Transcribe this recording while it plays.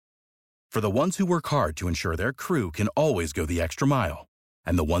For the ones who work hard to ensure their crew can always go the extra mile,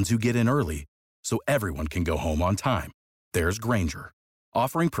 and the ones who get in early so everyone can go home on time, there's Grainger,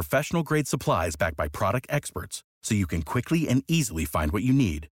 offering professional-grade supplies backed by product experts so you can quickly and easily find what you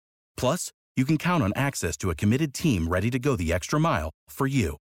need. Plus, you can count on access to a committed team ready to go the extra mile for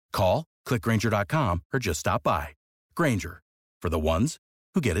you. Call, click Grainger.com, or just stop by. Grainger, for the ones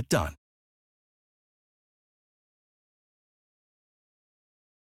who get it done.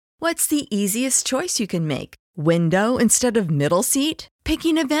 What's the easiest choice you can make? Window instead of middle seat?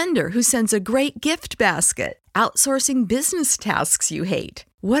 Picking a vendor who sends a great gift basket? Outsourcing business tasks you hate?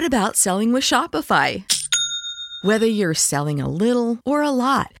 What about selling with Shopify? Whether you're selling a little or a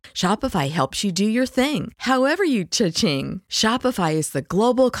lot, Shopify helps you do your thing, however you cha-ching. Shopify is the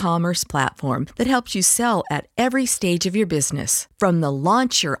global commerce platform that helps you sell at every stage of your business. From the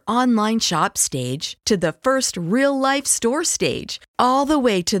launch your online shop stage to the first real-life store stage, all the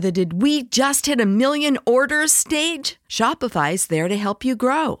way to the did we just hit a million orders stage. Shopify's there to help you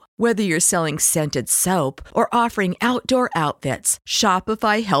grow. Whether you're selling scented soap or offering outdoor outfits,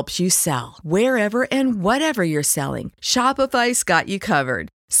 Shopify helps you sell. Wherever and whatever you're selling, Shopify's got you covered.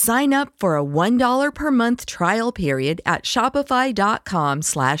 Sign up for a $1 per month trial period at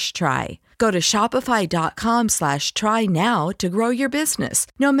shopify.com/try. Go to shopify.com/try now to grow your business,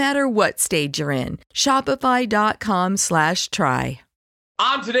 no matter what stage you're in. Shopify.com/try.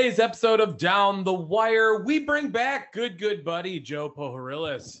 On today's episode of Down the Wire, we bring back good buddy Joe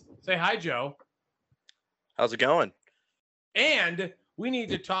Pohorilis. Say hi, Joe. How's it going? And we need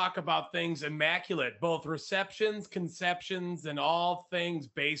to talk about things immaculate, both receptions, conceptions, and all things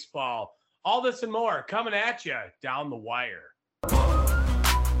baseball. All this and more coming at you down the wire.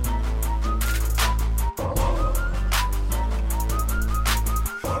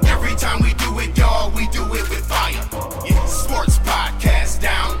 Every time we do it, y'all, we do it with fire. Yeah, sports podcast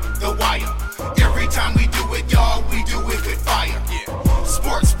down the wire. Every time we do it, y'all, we do it with fire. Yeah,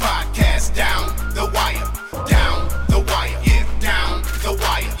 sports podcast down the wire. Down the wire. Yeah, down the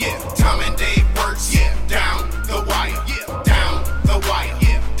wire. Yeah, Tom and Dave works. Yeah, down the wire. Yeah, down the wire.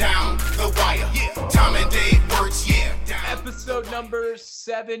 Yeah, down the wire. Yeah, Tom and Dave works. Yeah, down. Episode number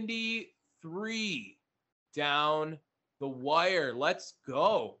 73. Down the wire. Let's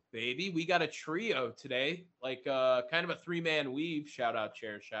go, baby. We got a trio today, like kind of a three-man weave. Shout out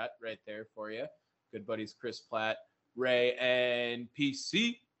Chair Shot right there for you. Good buddies Chris Platt, Ray, and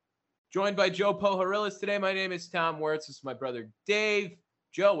PC. Joined by Joe Pohorilis today. My name is Tom Wirtz. This is my brother Dave.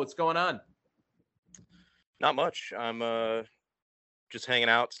 Joe, what's going on? Not much. I'm just hanging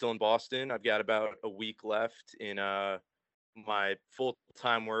out still in Boston. I've got about a week left in my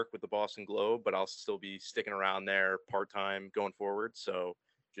full-time work with the Boston Globe, but I'll still be sticking around there part-time going forward. So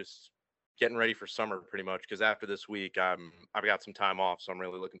just getting ready for summer pretty much, because after this week I've got some time off, so I'm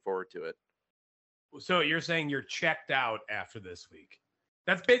really looking forward to it. So you're saying you're checked out after this week?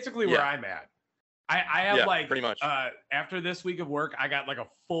 That's basically where I'm at. I have pretty much. After this week of work, I got like a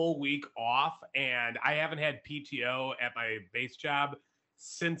full week off, and I haven't had PTO at my base job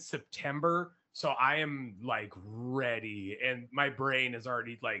since September. So I am like ready, and my brain is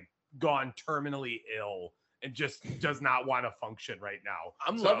already like gone terminally ill and just does not want to function right now.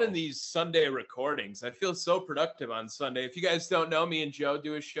 I'm loving these Sunday recordings. I feel so productive on Sunday. If you guys don't know, me and Joe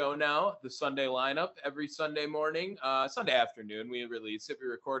do a show now, the Sunday lineup, every Sunday morning, Sunday afternoon. We release it. We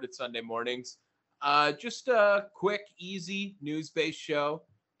record it Sunday mornings. Just a quick, easy news-based show.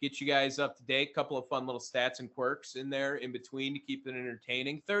 Get you guys up to date. Couple of fun little stats and quirks in there in between to keep it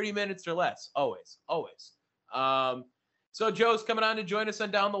entertaining. 30 minutes or less. Always. So Joe's coming on to join us on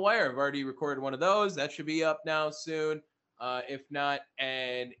Down the Wire. I've already recorded one of those. That should be up now soon. If not,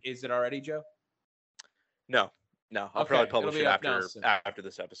 and is it already, Joe? No. I'll probably publish it after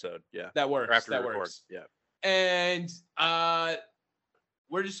this episode. Yeah. That works. Or after record. Yeah. And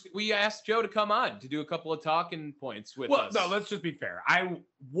we asked Joe to come on to do a couple of talking points with us. No, let's just be fair. I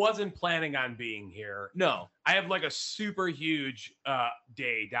wasn't planning on being here. No. I have like a super huge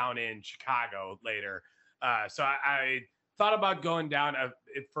day down in Chicago later. So I thought about going down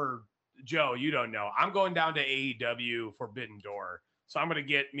for Joe. You don't know. I'm going down to AEW Forbidden Door. So I'm going to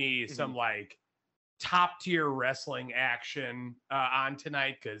get me some like top tier wrestling action on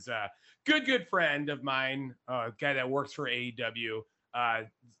tonight. Cause good friend of mine, guy that works for AEW,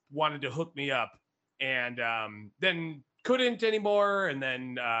 wanted to hook me up, and then couldn't anymore. And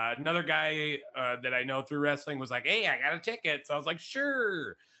then another guy that I know through wrestling was like, hey, I got a ticket. So I was like,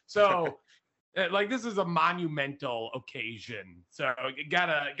 sure. So like, this is a monumental occasion. So you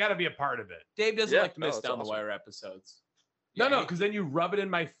gotta be a part of it. Dave doesn't like to miss Down the Wire episodes. No, because then you rub it in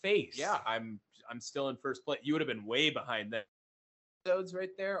my face. Yeah, I'm still in first place. You would have been way behind then. episodes right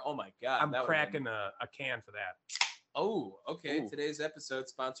there. Oh my God. I'm that would've cracking been- a can for that. Oh, okay. Ooh. Today's episode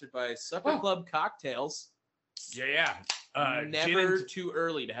sponsored by Supper Oh. Club Cocktails. Yeah. Gin Never and too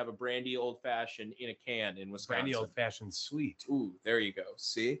early to have a brandy old fashioned in a can in Wisconsin. brandy old fashioned sweet. Ooh, there you go.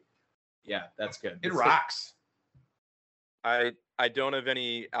 See? Yeah, that's good. It That's rocks. I don't have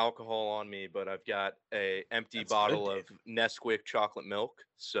any alcohol on me, but I've got a empty That's bottle good, of Nesquik chocolate milk.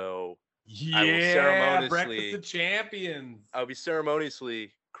 So Yeah, ceremoniously- Breakfast of Champions. I'll be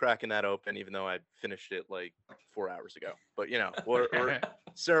ceremoniously cracking that open, even though I finished it like 4 hours ago. But we're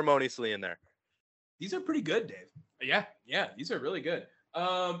ceremoniously in there. These are pretty good, Dave. Yeah, Yeah, these are really good.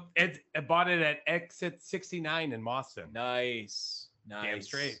 I bought it at Exit 69 in Boston. Nice. Damn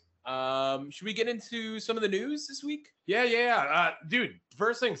straight. Should we get into some of the news this week? Yeah. Dude,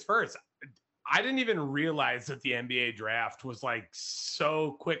 first things first. I didn't even realize that the NBA draft was like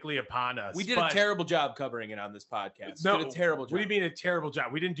so quickly upon us. We did but- a terrible job covering it on this podcast. No, Did a terrible job. What do you mean a terrible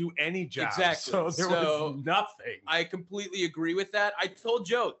job? We didn't do any job. Exactly. So there So, was nothing. I completely agree with that. I told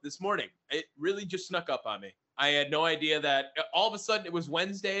Joe this morning. It really just snuck up on me. I had no idea that all of a sudden it was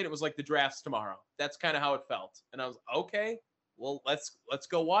Wednesday and it was like the draft's tomorrow. That's kind of how it felt. And I was okay. Well, let's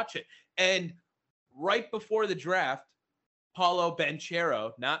go watch it. And right before the draft, Paulo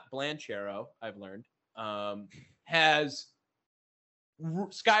Banchero, not Blanchero, I've learned, has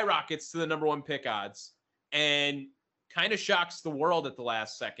skyrockets to the number 1 pick odds and kind of shocks the world at the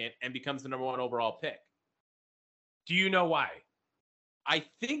last second and becomes the number 1 overall pick. Do you know why? I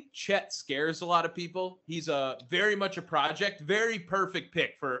think Chet scares a lot of people. He's very much a project, very perfect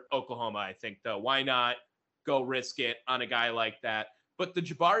pick for Oklahoma, I think, though. Why not go risk it on a guy like that? But the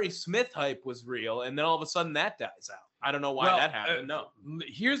Jabari Smith hype was real, and then all of a sudden that dies out. I don't know why that happened. No.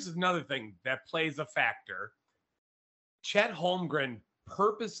 Here's another thing that plays a factor. Chet Holmgren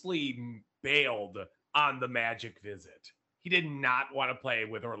purposely bailed on the Magic visit. He did not want to play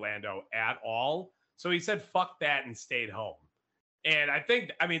with Orlando at all. So he said, fuck that, and stayed home. And I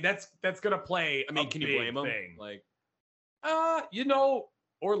mean, that's going to play I mean, can you blame him? thing. Like,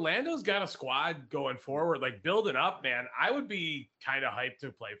 Orlando's got a squad going forward, like building up, man. I would be kind of hyped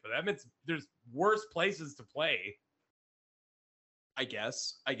to play for them. There's worse places to play. I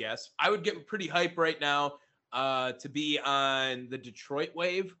guess. I would get pretty hype right now to be on the Detroit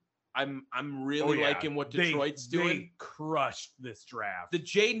wave. I'm really liking what Detroit's doing. They crushed this draft. The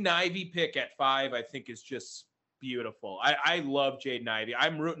Jaden Ivey pick at 5, I think, is just beautiful. I love Jaden Ivey.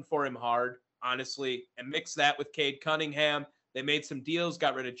 I'm rooting for him hard, honestly. And mix that with Cade Cunningham. They made some deals,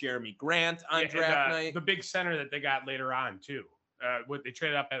 got rid of Jeremy Grant on draft night. The big center that they got later on, too. They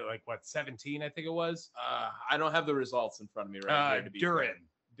traded up at 17, I think it was. I don't have the results in front of me right here. To be Duran.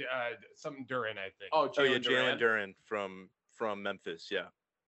 Something Duran, I think. Oh, Oh yeah, Jalen Jalen Duran from Memphis. Yeah.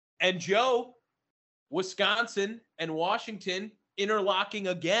 And Joe, Wisconsin and Washington interlocking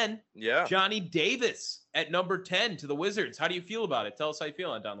again. Yeah. Johnny Davis at number 10 to the Wizards. How do you feel about it? Tell us how you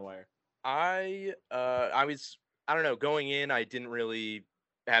feel on Down the Wire. I don't know, going in, I didn't really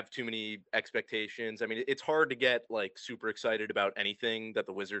have too many expectations. I mean, it's hard to get super excited about anything that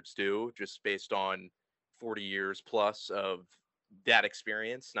the Wizards do just based on 40 years plus of that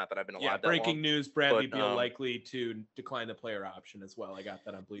experience. Not that I've been alive that breaking long. news, Bradley but, Beal likely to decline the player option as well. I got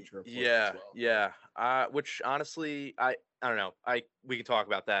that on Bleacher Report Yeah, as well. yeah. Which honestly, I don't know. We can talk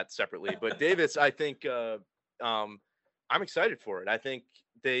about that separately. But Davis, I think I'm excited for it. I think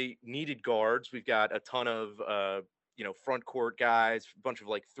they needed guards. We've got a ton of front court guys, a bunch of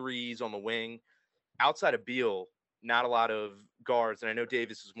threes on the wing. Outside of Beal, not a lot of guards. And I know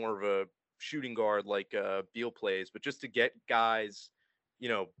Davis is more of a shooting guard like Beal plays, but just to get guys,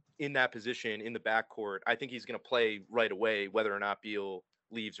 in that position in the backcourt, I think he's going to play right away, whether or not Beal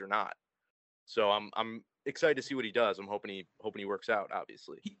leaves or not. So I'm excited to see what he does. I'm hoping he works out,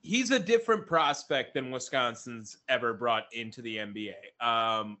 obviously. He's a different prospect than Wisconsin's ever brought into the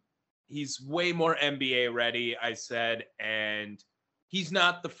NBA. He's way more NBA ready, I said, and he's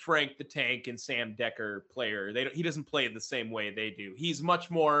not the Frank the Tank and Sam Decker player. He doesn't play the same way they do. He's much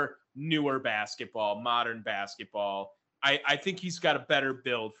more newer basketball, modern basketball. I think he's got a better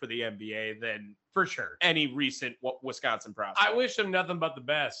build for the NBA than For sure. any recent Wisconsin prospect. I wish him nothing but the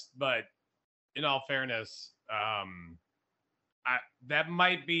best, but in all fairness, that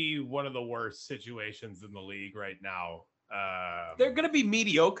might be one of the worst situations in the league right now. They're going to be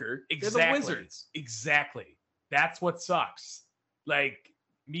mediocre. Exactly. They're the Wizards. Exactly. That's what sucks.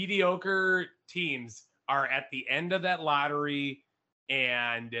 Mediocre teams are at the end of that lottery,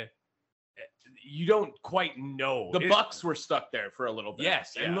 and you don't quite know. The Bucks were stuck there for a little bit.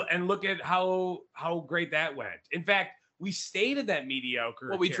 Yes, Yeah. and look at how great that went. In fact, we stayed in that mediocre.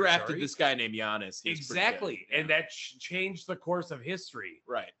 Well, we drafted territory. this guy named Giannis. He was pretty Exactly, good. and that changed the course of history.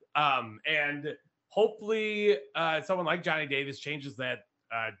 Right. And hopefully, someone like Johnny Davis changes that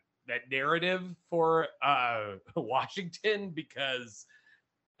narrative for Washington, because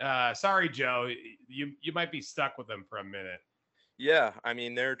sorry, Joe, you might be stuck with them for a minute. Yeah, I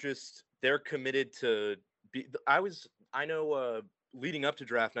mean, they're committed to be. I know leading up to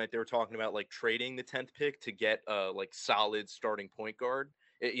draft night, they were talking about like trading the 10th pick to get like solid starting point guard.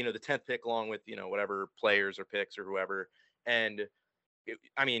 The 10th pick along with whatever players or picks or whoever. And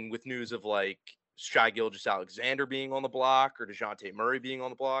I mean, with news of like Shai Gilgeous-Alexander being on the block or DeJounte Murray being on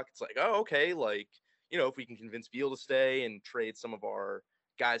the block, it's like, oh, okay, like if we can convince Beal to stay and trade some of our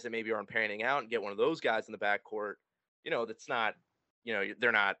guys that maybe aren't panning out and get one of those guys in the backcourt, that's not,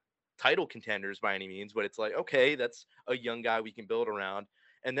 they're not title contenders by any means, but it's like, okay, that's a young guy we can build around.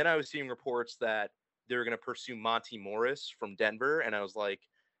 And then I was seeing reports that they're going to pursue Monty Morris from Denver, and I was like,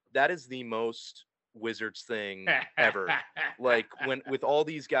 that is the most Wizards thing ever. Like with all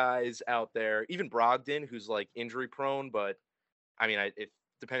these guys out there, even Brogdon, who's like injury prone, but I mean, if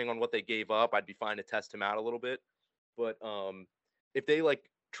depending on what they gave up, I'd be fine to test him out a little bit. But if they like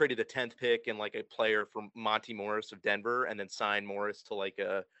traded the 10th pick and like a player from Monty Morris of Denver, and then sign Morris to like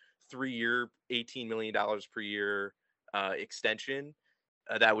a 3-year, $18 million per year extension,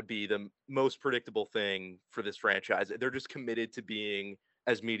 that would be the most predictable thing for this franchise. They're just committed to being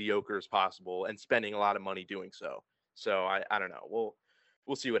as mediocre as possible and spending a lot of money doing so. So I don't know.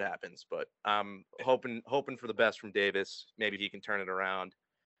 We'll see what happens, but I'm hoping for the best from Davis. Maybe he can turn it around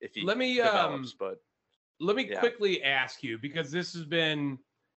if he develops. But let me quickly ask you, because this has been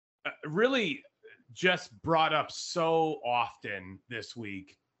really just brought up so often this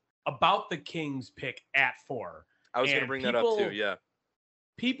week about the Kings pick at 4. I was going to bring that up too. Yeah.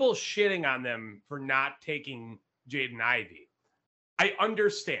 People shitting on them for not taking Jaden Ivey. I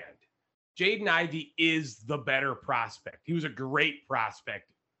understand. Jaden Ivey is the better prospect. He was a great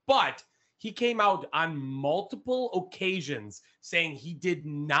prospect, but he came out on multiple occasions saying he did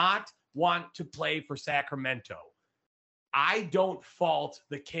not want to play for Sacramento. I don't fault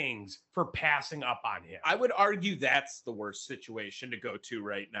the Kings for passing up on him. I would argue that's the worst situation to go to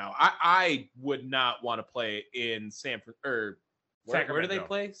right now. I would not want to play in where do they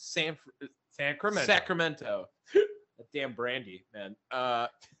play? Sacramento. That damn Brandy, man.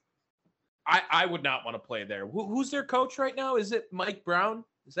 I would not want to play there. Who's their coach right now? Is it Mike Brown?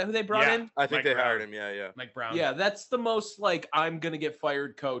 Is that who they brought in? I think they hired him. Yeah. Mike Brown. Yeah, that's the most like I'm gonna get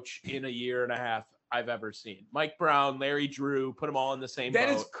fired coach in a year and a half I've ever seen. Mike Brown, Larry Drew, put them all in the same boat. That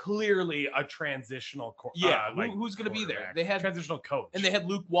is clearly a transitional who's going to be there? They had transitional coach. And they had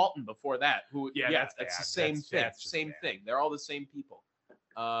Luke Walton before that. That's the same thing. That's same thing. They're all the same people.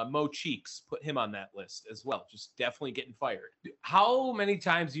 Mo Cheeks, put him on that list as well. Just definitely getting fired. How many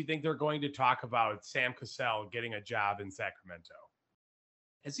times do you think they're going to talk about Sam Cassell getting a job in Sacramento?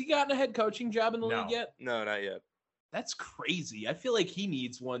 Has he gotten a head coaching job in the league yet? No, not yet. That's crazy. I feel like he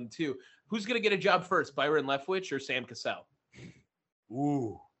needs one too. Who's going to get a job first, Byron Leftwich or Sam Cassell?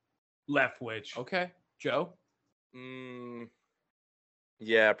 Ooh, Leftwich. Okay. Joe?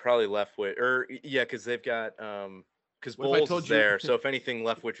 Yeah, probably Leftwich. Because they've got because Bowles is there. So if anything,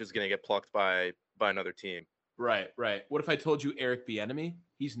 Leftwich is going to get plucked by another team. Right. What if I told you Eric Bieniemy?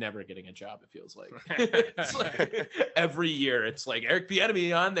 He's never getting a job, it feels like. It's like every year, it's like Eric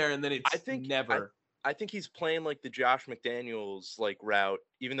Bieniemy on there, and then it's never. I think he's playing like the Josh McDaniels like route,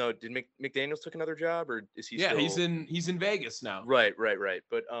 even though did McDaniels took another job, or is he? Yeah, still... he's in Vegas now. Right.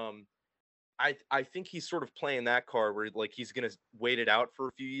 But I think he's sort of playing that card where like he's gonna wait it out for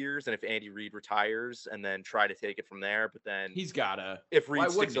a few years, and if Andy Reid retires, and then try to take it from there. But then he's gotta. If Reid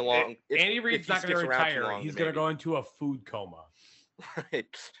sticks along, Andy Reid's not gonna retire. He's gonna go into a food coma.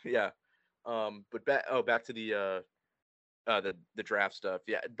 Right. Yeah. But back to the draft stuff.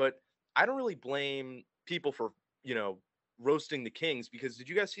 Yeah, but I don't really blame people for, roasting the Kings, because did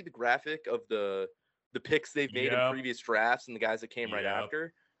you guys see the graphic of the picks they've made in previous drafts and the guys that came right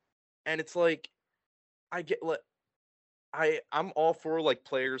after? And it's like, I'm all for like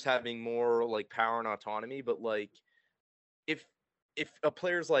players having more like power and autonomy, but like if a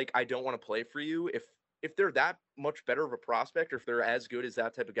player's like, I don't want to play for you, if they're that much better of a prospect, or if they're as good as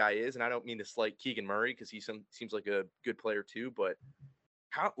that type of guy is, and I don't mean to slight Keegan Murray because he seems like a good player too, but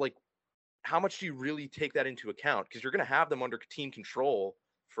how much do you really take that into account? Because you're going to have them under team control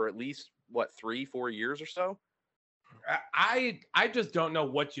for at least 3-4 years or so. I just don't know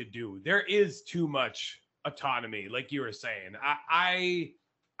what you do. There is too much autonomy, like you were saying. I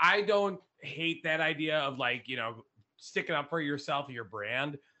don't hate that idea of like, sticking up for yourself, your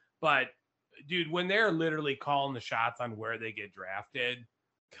brand, but dude, when they're literally calling the shots on where they get drafted,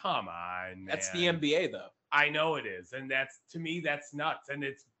 come on, man. That's the NBA, though. I know it is, and that's, to me, that's nuts, and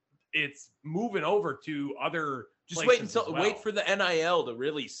it's moving over to other. Just wait for the NIL to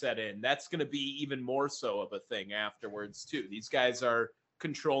really set in. That's going to be even more so of a thing afterwards too. These guys are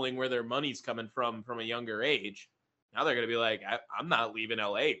controlling where their money's coming from a younger age. Now they're going to be like, I'm not leaving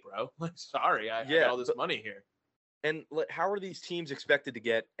LA, bro. Like, sorry, I got all this money here. And how are these teams expected to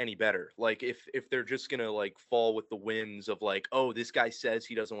get any better? Like, if they're just gonna like fall with the winds of like, oh, this guy says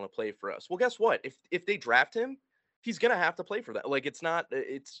he doesn't want to play for us. Well, guess what? If they draft him, he's gonna have to play for that. Like,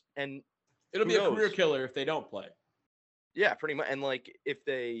 and it'll be a career killer if they don't play. Yeah, pretty much. And like,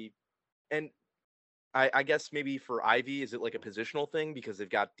 I guess maybe for Ivy, is it like a positional thing because they've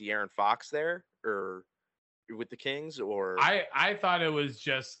got De'Aaron Fox there, or with the Kings, or I thought it was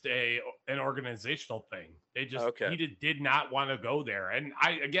just an organizational thing. They just he did not want to go there, and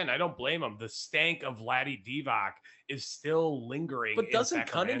I don't blame him. The stank of Vlade Divac is still lingering. But doesn't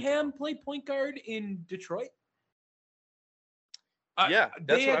Cunningham play point guard in Detroit? Yeah,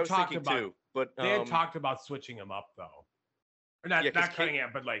 that's what I was thinking too. But they had talked about switching him up though, or not Cunningham,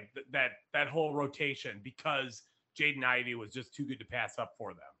 but like that whole rotation, because Jaden Ivey was just too good to pass up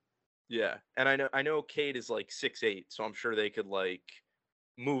for them. Yeah, and I know Cade is like 6'8", so I'm sure they could like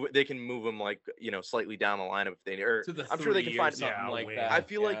move. They can move him like, slightly down the lineup if they need. Or I'm sure they can find something like that. I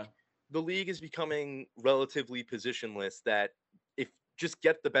feel like the league is becoming relatively positionless. That if just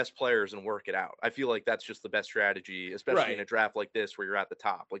get the best players and work it out. I feel like that's just the best strategy, especially in a draft like this where you're at the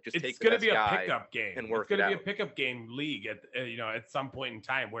top. Like, just take the best guy. It's going to be a pickup game and work it out. It's going to be a pickup game league at some point in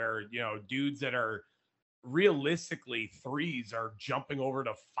time where dudes that are realistically threes are jumping over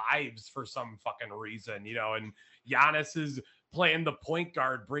to fives for some fucking reason, and Giannis is playing the point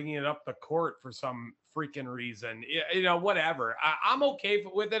guard, bringing it up the court for some freaking reason, whatever. I'm okay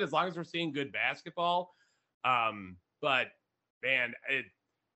with it as long as we're seeing good basketball. But man,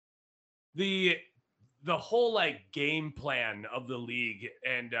 the whole like game plan of the league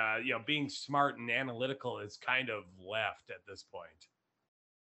and being smart and analytical is kind of left at this point.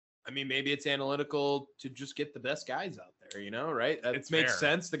 I mean, maybe it's analytical to just get the best guys out there, right? It makes fair.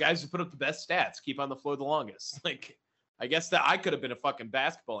 sense. The guys who put up the best stats keep on the floor the longest. Like, I guess that I could have been a fucking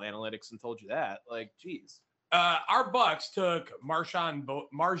basketball analytics and told you that. Like, geez. Our Bucks took Marjan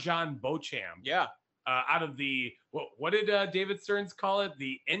Beauchamp. Yeah. Out of the, what did David Stearns call it?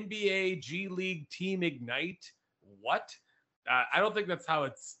 The NBA G League Team Ignite. What? I don't think that's how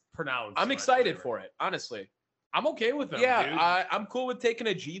it's pronounced. I'm excited for it, honestly. I'm okay with them. Yeah, dude. I'm cool with taking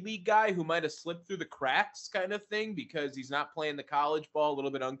a G League guy who might have slipped through the cracks kind of thing because he's not playing the college ball, a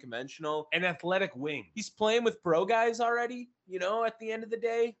little bit unconventional. An athletic wing. He's playing with pro guys already, at the end of the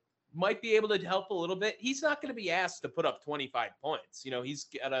day. Might be able to help a little bit. He's not going to be asked to put up 25 points. He's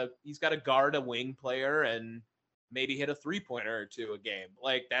got to guard a wing player and maybe hit a 3-pointer or two a game.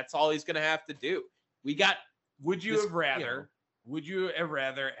 Like, that's all he's going to have to do. Would you have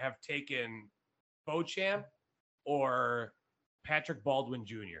rather have taken Beauchamp or Patrick Baldwin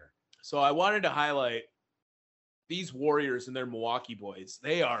Jr.? So I wanted to highlight these Warriors and their Milwaukee boys.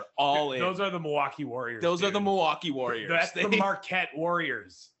 They are all in. Those are the Milwaukee Warriors. Those are the Milwaukee Warriors. That's the Marquette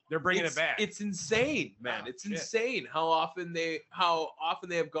Warriors. They're bringing it back. It's insane, man. It's insane how often they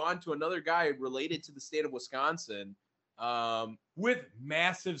have gone to another guy related to the state of Wisconsin, with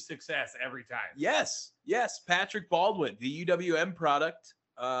massive success every time. Yes. Patrick Baldwin, the UWM product,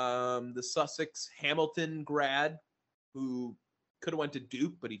 the Sussex Hamilton grad who could have went to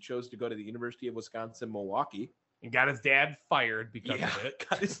Duke, but he chose to go to the University of Wisconsin-Milwaukee. And got his dad fired because of it.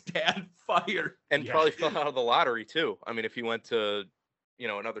 Got his dad fired. And probably fell out of the lottery too. I mean, if he went to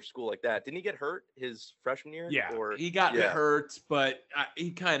another school like that. Didn't he get hurt his freshman year? Yeah, he got hurt, but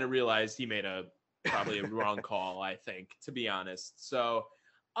he kind of realized he made probably a wrong call, I think, to be honest. So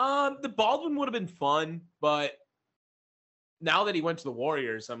the Baldwin would have been fun, but now that he went to the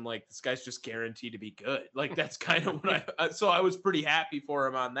Warriors, I'm like, this guy's just guaranteed to be good. Like, that's kind of what so I was pretty happy for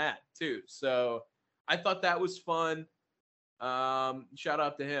him on that too. So I thought that was fun. Shout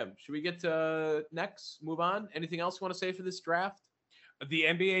out to him. Should we get to next? Move on? Anything else you want to say for this draft? The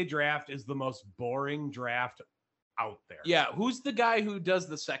NBA draft is the most boring draft out there. Yeah, who's the guy who does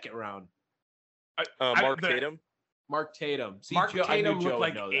the second round? Mark Tatum. Mark Tatum. See, Mark Tatum looked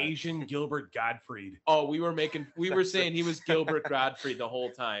like Asian Gilbert Gottfried. Oh, we were saying he was Gilbert Gottfried the whole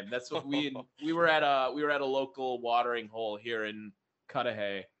time. That's what we were at a local watering hole here in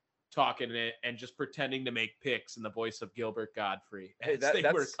Cudahy, talking it and just pretending to make picks in the voice of Gilbert Gottfried. Hey, they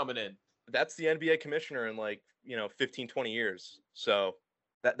were coming in. That's the NBA commissioner in 15, 20 years. So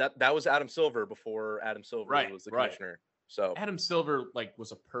that was Adam Silver before Adam Silver was the commissioner. So Adam Silver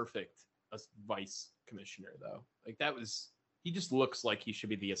was a perfect a vice commissioner though. Like he just looks like he should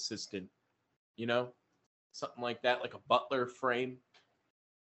be the assistant, something like that, like a Butler frame.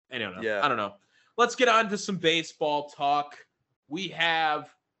 I don't know. Yeah. I don't know. Let's get on to some baseball talk. We have,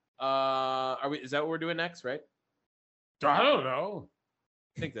 is that what we're doing next, right? I don't know.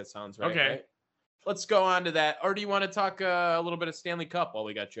 I think that sounds right. Okay. Right? Let's go on to that. Or do you want to talk a little bit of Stanley Cup while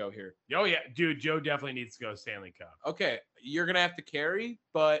we got Joe here? Oh, yeah. Dude, Joe definitely needs to go Stanley Cup. Okay. You're going to have to carry,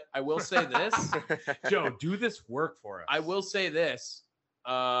 but I will say this. Joe, do this work for us. I will say this.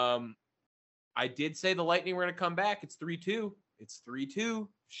 I did say the Lightning were going to come back. It's 3-2. It's 3-2.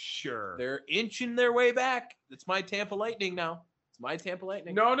 Sure. They're inching their way back. It's my Tampa Lightning now. It's my Tampa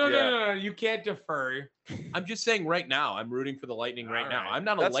Lightning. No. You can't defer. I'm just saying right now. I'm rooting for the Lightning right now. I'm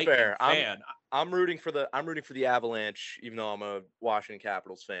not a That's Lightning fair. fan. I'm rooting for the Avalanche, even though I'm a Washington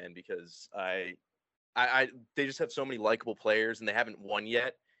Capitals fan, because they just have so many likable players and they haven't won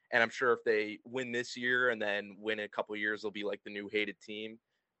yet. And I'm sure if they win this year and then win in a couple of years, they'll be like the new hated team.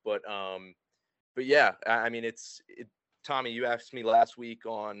 But yeah, I mean, Tommy, you asked me last week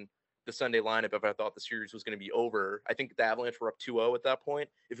on the Sunday lineup if I thought the series was going to be over. I think the Avalanche were up 2-0 at that point.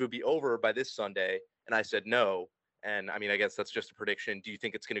 If it would be over by this Sunday, and I said no. And I mean, I guess that's just a prediction. Do you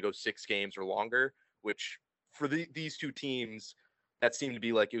think it's going to go 6 games or longer? Which for these two teams, that seemed to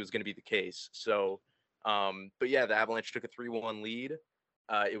be like it was going to be the case. So, but yeah, the Avalanche took a 3-1 lead.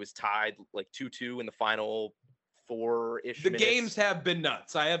 It was tied like 2-2 in the final 4-ish minutes. The games have been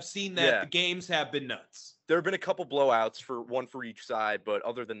nuts. I have seen that. Yeah. The games have been nuts. There have been a couple blowouts one for each side, but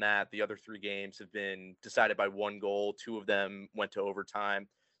other than that, the other 3 games have been decided by 1 goal. 2 of them went to overtime.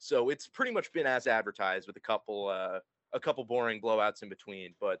 So it's pretty much been as advertised with a couple boring blowouts in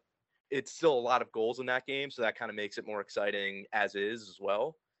between, but it's still a lot of goals in that game. So that kind of makes it more exciting as is as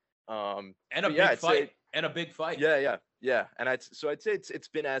well. And a big fight. And a big fight. Yeah. And I'd say it's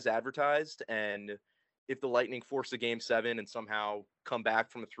been as advertised. And if the Lightning force a game 7 and somehow come back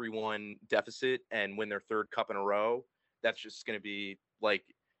from a 3-1 deficit and win their 3rd cup in a row, that's just going to be like,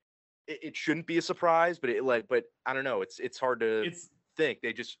 it shouldn't be a surprise, but but I don't know. It's hard to think.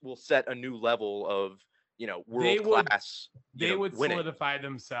 They just will set a new level of, world class. They would winning. solidify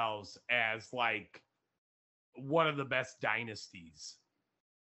themselves as like one of the best dynasties.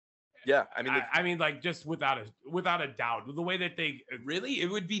 Yeah, I mean, like just without a doubt, the way that they really, it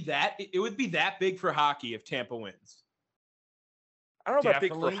would be that big for hockey if Tampa wins. I don't know about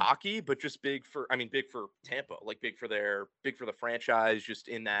big for hockey, but just big for Tampa, like big for the franchise. Just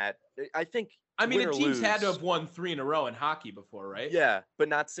in that, I think. I mean, a team's had to have won 3 in a row in hockey before, right? Yeah, but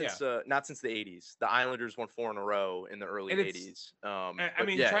not since the 80s. The Islanders won 4 in a row in the early 80s. I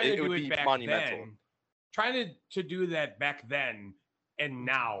mean, yeah, trying to do would it be back monumental. then, trying to do that back then and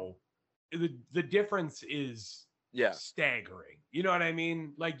now, the difference is staggering. You know what I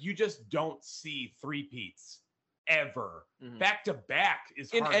mean? Like you just don't see 3-peats ever. Mm-hmm. Back to back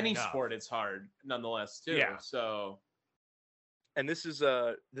is in hard any enough. sport. It's hard nonetheless too. Yeah. So, and this is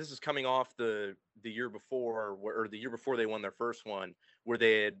coming off the year before, or the year before they won their first one, where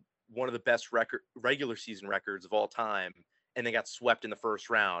they had one of the best regular season records of all time, and they got swept in the first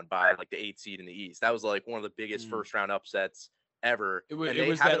round by like the 8th seed in the East. That was like one of the biggest first round upsets ever. It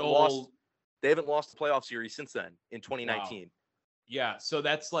was that old. They haven't lost the playoff series since then in 2019. Wow. Yeah, so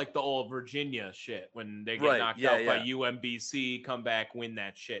that's like the old Virginia shit when they get knocked out by UMBC, come back, win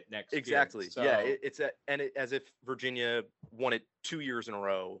that shit next Exactly. year. So, yeah, it's as if Virginia won it 2 years in a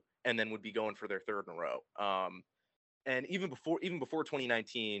row and then would be going for their 3rd in a row. And even before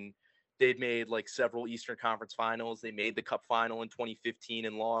 2019, they'd made like several Eastern Conference finals. They made the Cup final in 2015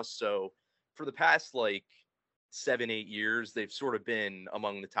 and lost. So for the past like 7-8 years, they've sort of been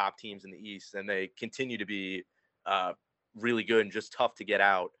among the top teams in the East, and they continue to be really good and just tough to get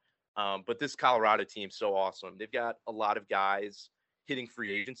out. But this Colorado team's so awesome. They've got a lot of guys hitting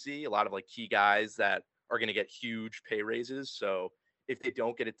free agency, a lot of like key guys that are going to get huge pay raises. So if they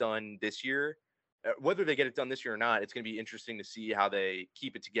don't get it done this year, whether they get it done this year or not, it's going to be interesting to see how they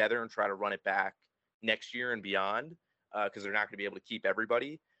keep it together and try to run it back next year and beyond, because they're not going to be able to keep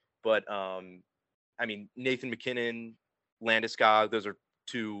everybody. But I mean, Nathan McKinnon, Landeskog, those are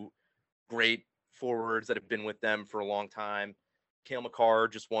 2 great forwards that have been with them for a long time. Cale Makar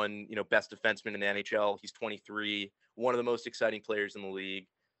just won, best defenseman in the NHL. He's 23, one of the most exciting players in the league.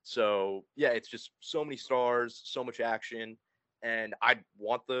 So yeah, it's just so many stars, so much action. And I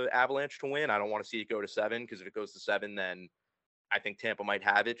want the Avalanche to win. I don't want to see it go to 7, because if it goes to 7, then I think Tampa might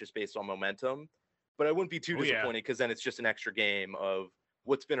have it just based on momentum. But I wouldn't be too disappointed, because then it's just an extra game of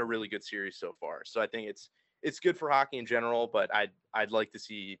what's been a really good series so far. So I think it's good for hockey in general, but I'd like to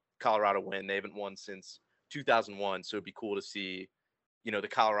see Colorado win. They haven't won since 2001, so it'd be cool to see the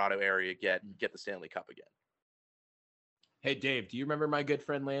Colorado area get the Stanley Cup again. Hey, Dave, do you remember my good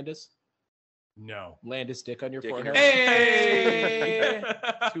friend Landis? No. Landis dick on your Dick in forehead? your- Hey!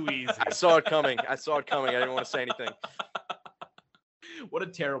 Too easy. I saw it coming. I didn't want to say anything. What a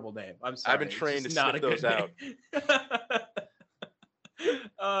terrible name. I'm sorry. I've been It's trained just to not sniff a those good out. name.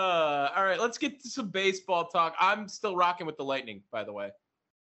 All right, let's get to some baseball talk. I'm still rocking with the Lightning, by the way.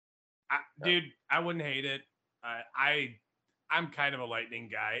 Dude, I wouldn't hate it. I'm kind of a Lightning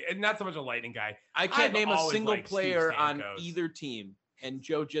guy, and not so much a Lightning guy. I can't I've name a always single liked Steve player on Stamkos. either team, and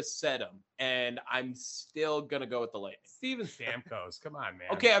Joe just said him, and I'm still gonna go with the Lightning. Steven Stamkos. Come on, man.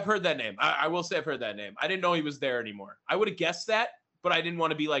 Okay, I've heard that name. I will say I've heard that name. I didn't know he was there anymore. I would have guessed that, but I didn't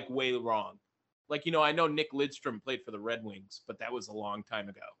want to be like way wrong. Like, I know Nick Lidstrom played for the Red Wings, but that was a long time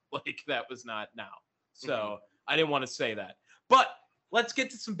ago. Like, that was not now. So I didn't want to say that. But let's get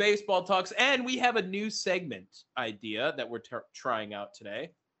to some baseball talks. And we have a new segment idea that we're trying out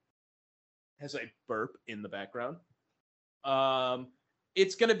today. As I burp in the background.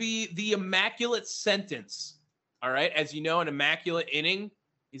 It's going to be the immaculate sentence. All right. As you know, an immaculate inning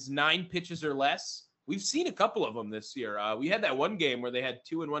is 9 pitches or less. We've seen a couple of them this year. We had that one game where they had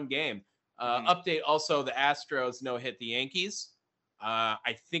 2 in one game. Update also, the Astros no-hit the Yankees.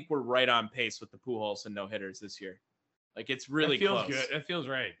 I think we're right on pace with the Pujols and no-hitters this year. Like, it's really feels close. good. It feels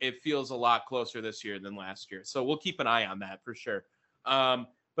right. It feels a lot closer this year than last year. So we'll keep an eye on that for sure. But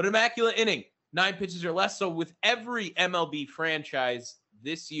immaculate inning, 9 pitches or less. So with every MLB franchise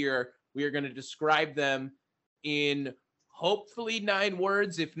this year, we are going to describe them in hopefully 9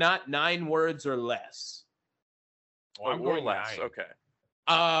 words, if not 9 words or less. Well, I'm Or going less. 9. Okay.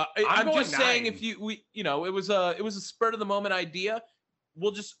 I'm going just saying 9. if it was a spur of the moment idea.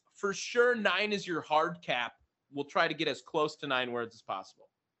 We'll just for sure 9 is your hard cap. We'll try to get as close to 9 words as possible.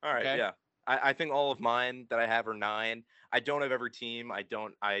 All right. Okay. Yeah. I think all of mine that I have are 9. I don't have every team. By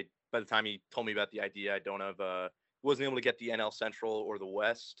the time he told me about the idea, I don't have wasn't able to get the NL Central or the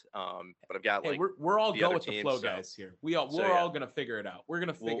West. But I've got Hey, like we're all the go other with the teams, flow so- guys here. We're all yeah. gonna figure it out. We're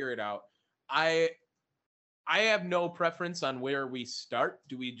gonna We'll- figure it out. I have no preference on where we start.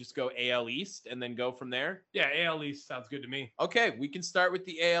 Do we just go AL East and then go from there? Yeah, AL East sounds good to me. Okay, we can start with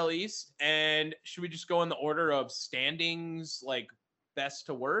the AL East. And should we just go in the order of standings, like best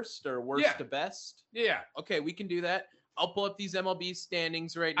to worst or worst Yeah. to best? Yeah. Okay, we can do that. I'll pull up these MLB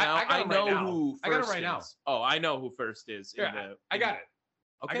standings right I now. got 'em right know now. who first I got 'em right now. is. Oh, I know who first is. in Yeah, the- I got it.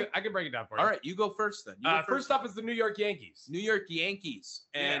 Okay. I can break it down for you. All right, you go first then. You go First up is the New York Yankees. New York Yankees.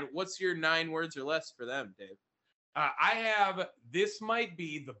 And Yeah. what's your 9 words or less for them, Dave? I have, this might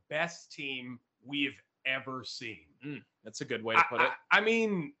be the best team we've ever seen. That's a good way to put it. I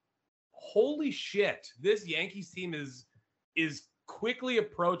mean, holy shit. This Yankees team is quickly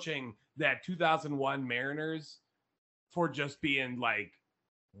approaching that 2001 Mariners for just being like,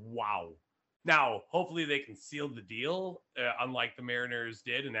 wow. Now, hopefully they can seal the deal, unlike the Mariners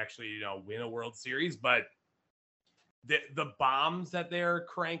did, and actually, win a World Series. But the bombs that they're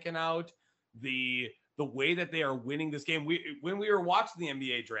cranking out, the way that they are winning this game. When we were watching the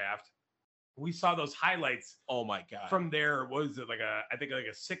NBA draft, we saw those highlights Oh my God. from their, what was it, I think like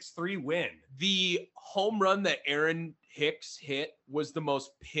a 6-3 win. The home run that Aaron Hicks hit was the most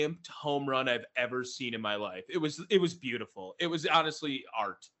pimped home run I've ever seen in my life. It was beautiful. It was honestly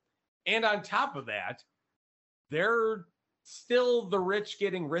art. And on top of that, they're still the rich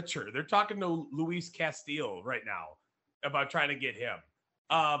getting richer. They're talking to Luis Castillo right now about trying to get him.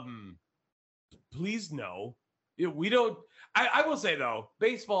 Please no. We don't. I will say, though,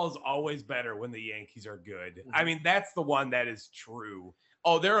 baseball is always better when the Yankees are good. I mean, that's the one that is true.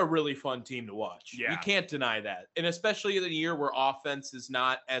 Oh, they're a really fun team to watch. Yeah. You can't deny that. And especially in a year where offense is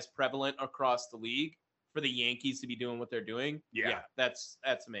not as prevalent across the league, for the Yankees to be doing what they're doing. Yeah. That's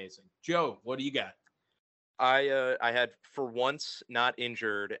amazing. Joe, what do you got? I had for once not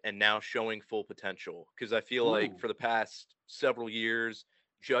injured and now showing full potential, because I feel Ooh. like for the past several years,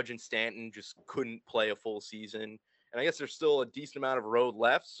 Judge and Stanton just couldn't play a full season. And I guess there's still a decent amount of road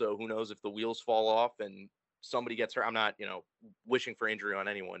left. So who knows if the wheels fall off and somebody gets hurt. I'm not, wishing for injury on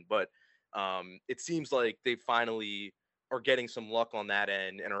anyone, but it seems like they finally are getting some luck on that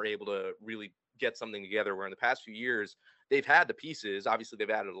end and are able to really get something together, where in the past few years, they've had the pieces. Obviously,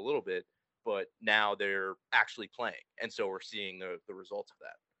 they've added a little bit, but now they're actually playing. And so we're seeing the results of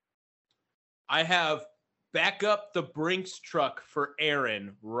that. I have back up the Brinks truck for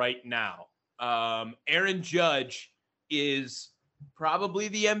Aaron right now. Aaron Judge is probably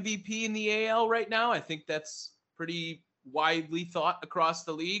the MVP in the AL right now. I think that's pretty widely thought across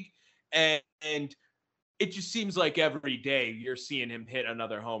the league. And it just seems like every day you're seeing him hit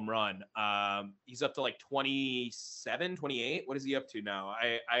another home run. He's up to like 27, 28. What is he up to now?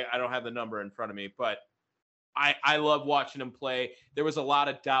 I don't have the number in front of me, but I love watching him play. There was a lot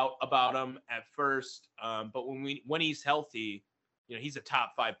of doubt about him at first, but when he's healthy, he's a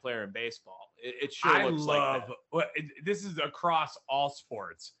top 5 player in baseball. It sure looks like that. This is across all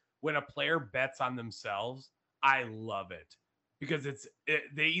sports. When a player bets on themselves, I love it. Because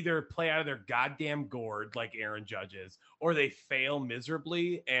they either play out of their goddamn gourd like Aaron Judge is, or they fail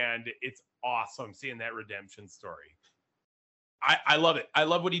miserably, and it's awesome seeing that redemption story. I love it. I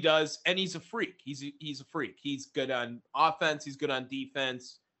love what he does, and he's a freak. He's a freak. He's good on offense. He's good on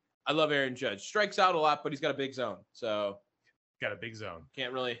defense. I love Aaron Judge. Strikes out a lot, but he's got a big zone. So got a big zone.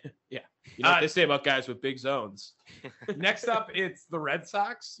 Can't really, yeah. You know what they say about guys with big zones. Next up, it's the Red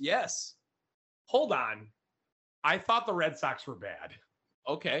Sox. Yes. Hold on. I thought the Red Sox were bad.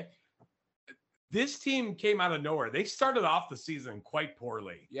 Okay. This team came out of nowhere. They started off the season quite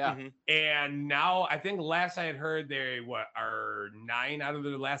poorly. Yeah. Mhm. And now I think last I had heard they are 9 out of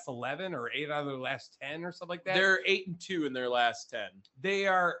their last 11 or 8 out of their last 10 or something like that. They're 8-2 in their last 10. They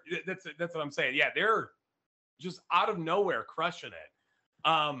are. That's what I'm saying. Yeah, they're just out of nowhere crushing it.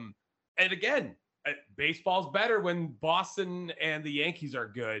 And again, baseball's better when Boston and the Yankees are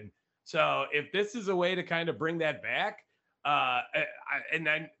good. So if this is a way to kind of bring that back, I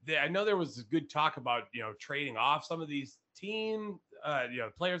know there was good talk about trading off some of these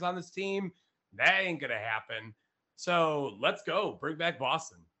players on this team. That ain't gonna happen. So let's go bring back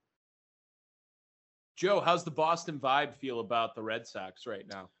Boston. Joe, how's the Boston vibe feel about the Red Sox right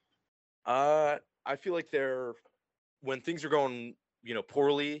now? I feel like when things are going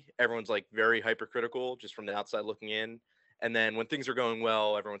poorly, everyone's like very hypercritical just from the outside looking in. And then when things are going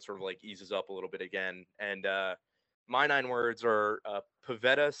well, everyone sort of like eases up a little bit again. And my 9 words are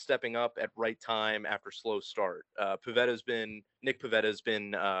Pivetta stepping up at right time after slow start. Nick Pivetta's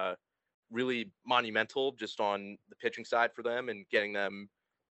been really monumental just on the pitching side for them and getting them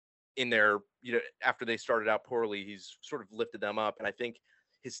in there. After they started out poorly, he's sort of lifted them up. And I think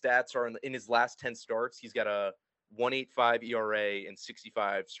his stats are in his last 10 starts, he's got a 1.85 ERA and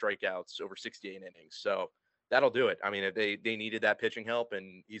 65 strikeouts over 68 innings. So that'll do it. I mean, they needed that pitching help,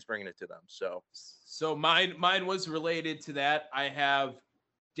 and he's bringing it to them. So mine was related to that. I have,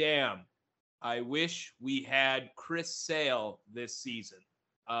 damn, I wish we had Chris Sale this season.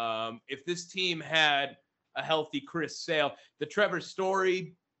 If this team had a healthy Chris Sale, the Trevor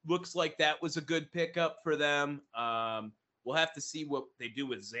Story looks like that was a good pickup for them. We'll have to see what they do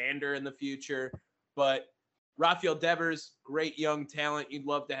with Xander in the future. But Rafael Devers, great young talent you'd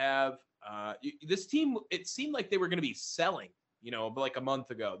love to have. This team, it seemed like they were going to be selling, like a month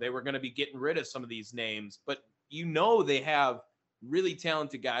ago. They were going to be getting rid of some of these names, but they have really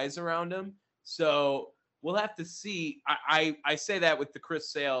talented guys around them. So we'll have to see. I say that with the Chris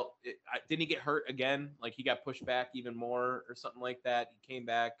Sale. Didn't he get hurt again? Like he got pushed back even more or something like that? He came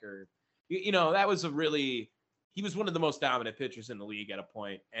back or, that was he was one of the most dominant pitchers in the league at a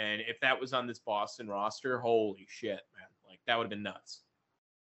point. And if that was on this Boston roster, holy shit, man. Like that would have been nuts.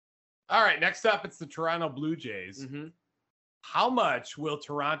 All right, next up, it's the Toronto Blue Jays. Mm-hmm. How much will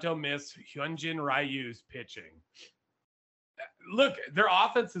Toronto miss Hyunjin Ryu's pitching? Look, their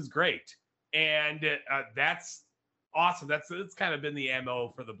offense is great, and that's awesome. That's kind of been the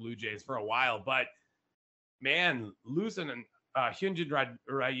MO for the Blue Jays for a while. But, man, losing Hyunjin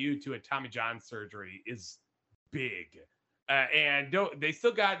Ryu to a Tommy John surgery is big. And they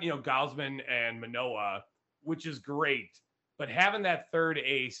still got, Gausman and Manoah, which is great. But having that third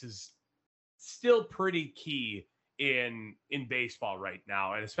ace is still pretty key in baseball right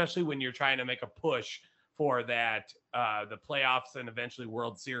now, and especially when you're trying to make a push for that the playoffs and eventually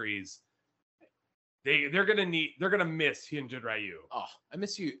World Series. They're gonna miss Hyunjin Ryu. Oh, I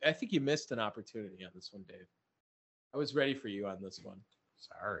miss you. I think you missed an opportunity on this one, Dave. I was ready for you on this one.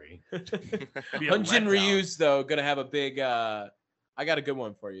 Sorry. Hyunjin Ryu's though gonna have a big. I got a good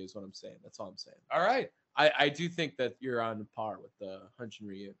one for you. Is what I'm saying. That's all I'm saying. All right. I do think that you're on par with the Hyunjin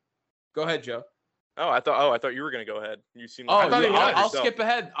Ryu. Go ahead, Joe. I thought you were gonna go ahead. You seem. Oh, I'll skip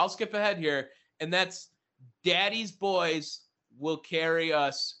ahead. I'll skip ahead here, and that's Daddy's boys will carry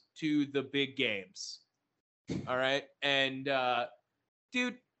us to the big games. All right, and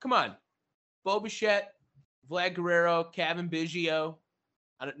dude, come on, Bo Bichette, Vlad Guerrero, Kevin Biggio.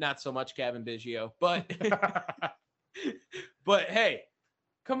 Not so much Kevin Biggio, but but hey.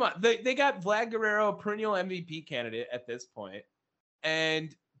 Come on. They got Vlad Guerrero, a perennial MVP candidate at this point,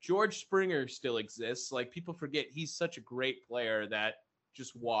 and George Springer still exists. Like, people forget he's such a great player that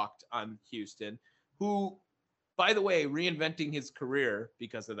just walked on Houston, who, by the way, reinventing his career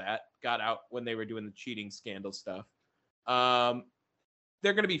because of that, got out when they were doing the cheating scandal stuff.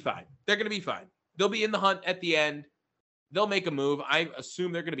 They're going to be fine. They're going to be fine. They'll be in the hunt at the end. They'll make a move. I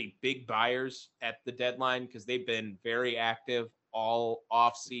assume they're going to be big buyers at the deadline because they've been very active all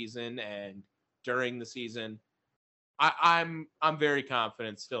off season and during the season. I'm very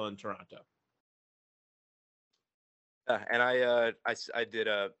confident still in Toronto. And I did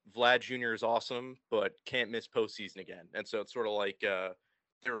Vlad Jr. is awesome, but can't miss postseason again. And so it's sort of like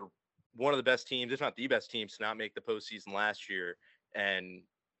they're one of the best teams, if not the best teams, to not make the postseason last year. And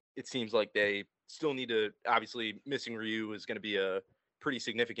it seems like they still need to. Obviously, missing Ryu is going to be a pretty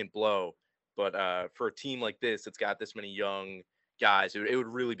significant blow. But for a team like this, that's got this many young guys, it would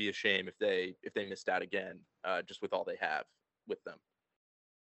really be a shame if they missed out again, just with all they have with them.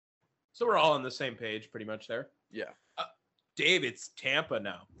 So we're all on the same page pretty much there. Yeah. Dave, it's Tampa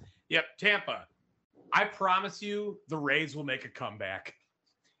now. Yep, Tampa. I promise you the Rays will make a comeback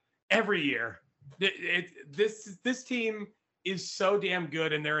every year. This team is so damn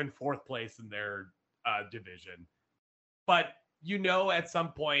good, and they're in fourth place in their division. But at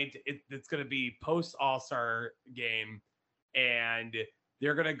some point it's going to be post All-Star game, and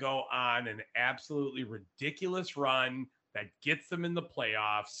they're going to go on an absolutely ridiculous run that gets them in the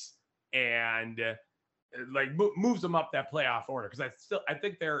playoffs and moves them up that playoff order. Because I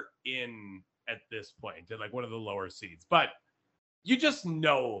think they're in at this point at one of the lower seeds. But you just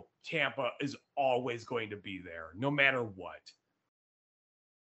know Tampa is always going to be there, no matter what.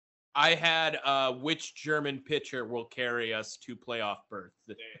 I had which German pitcher will carry us to playoff berth.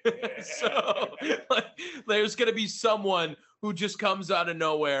 So there's going to be someone who just comes out of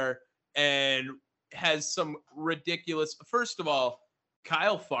nowhere and has some ridiculous. First of all,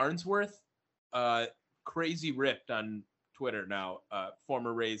 Kyle Farnsworth, crazy ripped on Twitter now,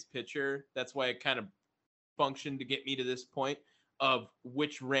 former Rays pitcher. That's why it kind of functioned to get me to this point of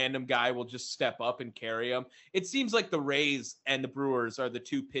which random guy will just step up and carry them. It seems like the Rays and the Brewers are the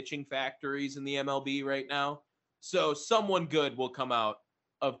two pitching factories in the MLB right now. So someone good will come out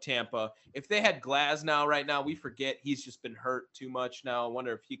of Tampa. If they had Glasnow right now, we forget he's just been hurt too much now. I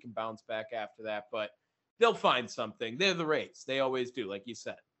wonder if he can bounce back after that, but they'll find something. They're the Rays. They always do, like you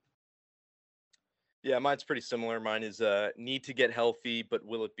said. Yeah, mine's pretty similar. Mine is need to get healthy, but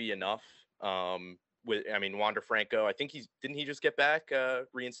will it be enough? Wander Franco, I think didn't he just get back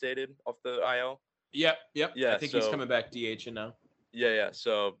reinstated off the IL? Yep. Yeah, I think he's coming back DH now. Yeah.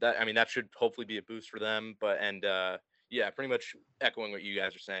 So that should hopefully be a boost for them. But pretty much echoing what you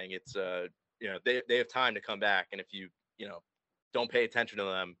guys are saying. It's they have time to come back, and if you don't pay attention to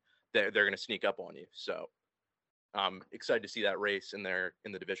them, they're going to sneak up on you. So I'm excited to see that race in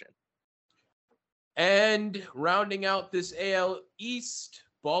the division. And rounding out this AL East,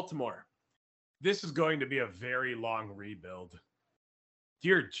 Baltimore. This is going to be a very long rebuild.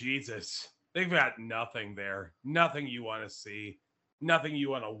 Dear Jesus, they've got nothing there. Nothing you want to see. Nothing you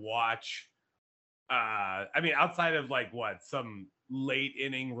want to watch. Outside of some late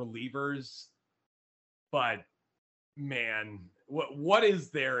inning relievers. But man, what is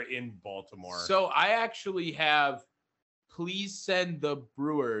there in Baltimore? So I actually have, please send the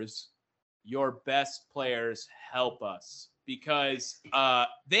Brewers your best players, help us. Because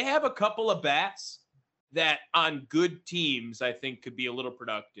they have a couple of bats that on good teams I think could be a little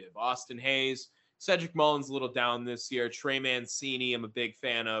productive. Austin Hayes, Cedric Mullins a little down this year. Trey Mancini I'm a big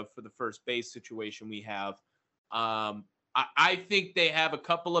fan of for the first base situation we have. I think they have a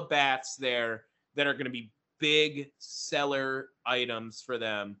couple of bats there that are going to be big seller items for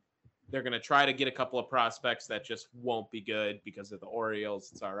them. They're going to try to get a couple of prospects that just won't be good because of the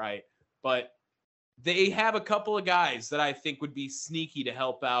Orioles. It's all right. But they have a couple of guys that I think would be sneaky to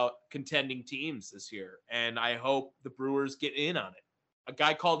help out contending teams this year. And I hope the Brewers get in on it. A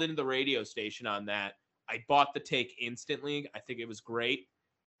guy called into the radio station on that. I bought the take instantly. I think it was great.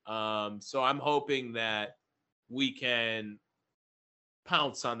 So I'm hoping that we can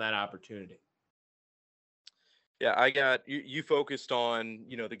pounce on that opportunity. Yeah, I got you focused on,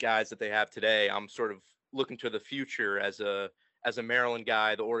 the guys that they have today. I'm sort of looking to the future as a Maryland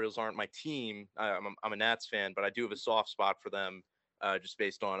guy. The Orioles aren't my team. I'm a Nats fan, but I do have a soft spot for them just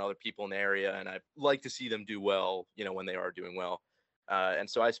based on other people in the area. And I like to see them do well, when they are doing well. And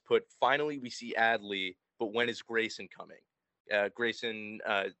so I put, finally, we see Adley, but when is Grayson coming? Grayson,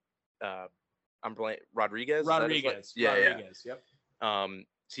 Rodriguez? Rodriguez. Yep.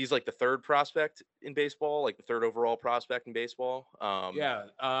 So he's like the third prospect in baseball, like the third overall prospect in baseball.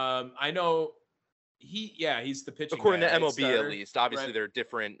 I know. He's the pitching according guy, to MLB starter. At least. Obviously, Right. There are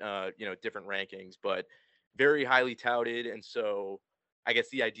different, different rankings, but very highly touted. And so, I guess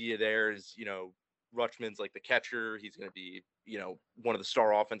the idea there is, Rutschman's like the catcher. He's going to be, one of the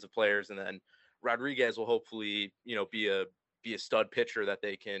star offensive players. And then Rodriguez will hopefully, be a stud pitcher that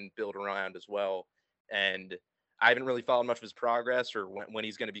they can build around as well. And I haven't really followed much of his progress or when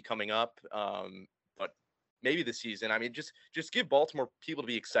he's going to be coming up. But maybe this season. I mean, just give Baltimore people to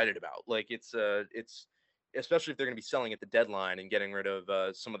be excited about. Like it's especially if they're going to be selling at the deadline and getting rid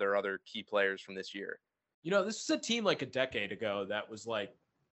of some of their other key players from this year. This is a team like a decade ago that was like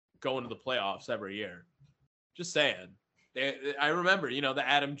going to the playoffs every year. Just saying. I remember, the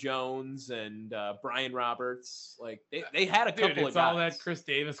Adam Jones and Brian Roberts. Like they had a couple of guys. All that Chris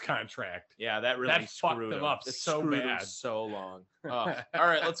Davis contract. Yeah, that really fucked them up so bad. So long. All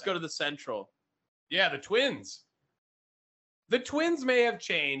right, let's go to the Central. Yeah, the Twins. The Twins may have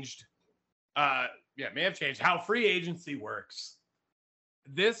changed. May have changed how free agency works.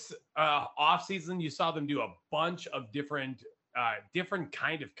 This offseason, you saw them do a bunch of different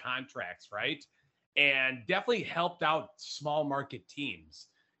kind of contracts, right? And definitely helped out small market teams.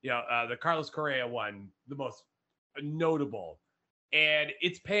 The Carlos Correa one, the most notable, and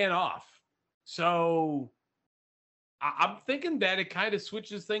it's paying off. So I'm thinking that it kind of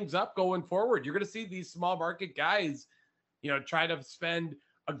switches things up going forward. You're going to see these small market guys, try to spend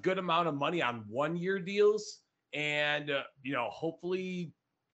a good amount of money on 1-year deals and, hopefully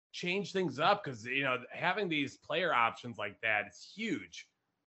change things up because, having these player options like that is huge.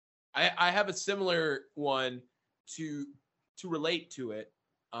 I have a similar one to relate to it.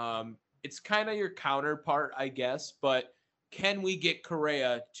 It's kind of your counterpart, I guess, but can we get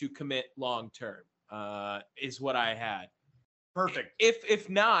Correa to commit long-term is what I had. Perfect. If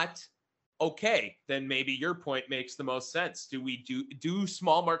not, okay, then maybe your point makes the most sense. Do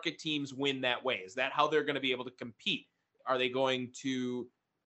small market teams win that way? Is that how they're going to be able to compete? Are they going to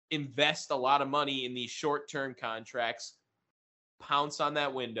invest a lot of money in these short-term contracts, pounce on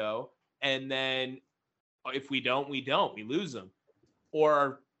that window, and then if we don't, we lose them? Or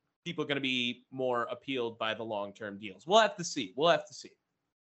are people going to be more appealed by the long-term deals? We'll have to see.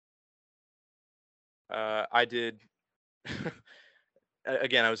 I did.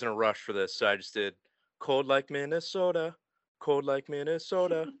 Again, I was in a rush for this, so I just did cold like Minnesota, cold like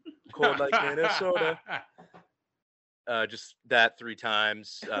Minnesota, cold like Minnesota. Just that 3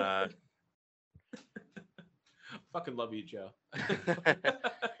 times. Fucking love you, Joe.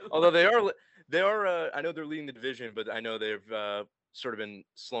 Although they are. I know they're leading the division, but I know they've sort of been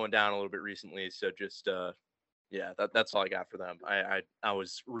slowing down a little bit recently. So just that's all I got for them. I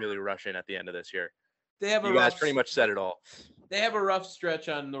was really rushing at the end of this year. You guys pretty much said it all. They have a rough stretch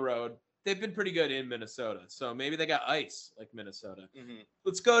on the road. They've been pretty good in Minnesota, so maybe they got ice like Minnesota. Mm-hmm.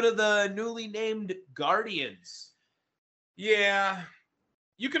 Let's go to the newly named Guardians. Yeah,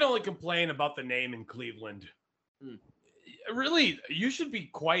 you can only complain about the name in Cleveland. Really, you should be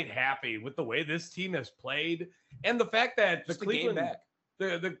quite happy with the way this team has played and the fact that the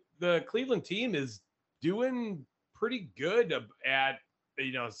Cleveland team is doing pretty good at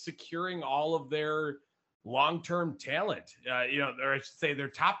securing all of their long-term talent. Or I should say their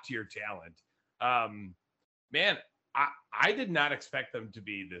top-tier talent. Man, I did not expect them to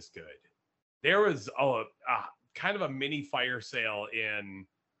be this good. There was a kind of a mini fire sale in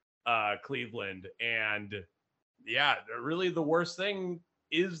Cleveland, and yeah, really the worst thing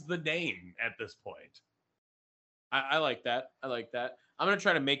is the name at this point. I like that. I'm going to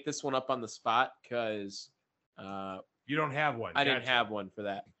try to make this one up on the spot because you don't have one. I didn't have one for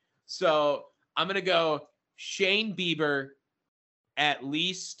that. So I'm going to go Shane Bieber at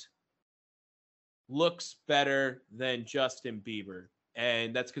least looks better than Justin Bieber.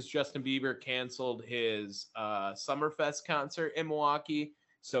 And that's because Justin Bieber canceled his Summerfest concert in Milwaukee.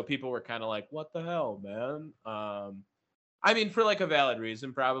 So people were kind of like, what the hell, man? I mean, for like a valid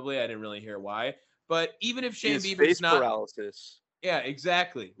reason, probably. I didn't really hear why. But even if Shane Bieber's not... paralysis. Yeah,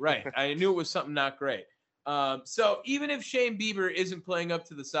 exactly. Right. I knew it was something not great. So even if Shane Bieber isn't playing up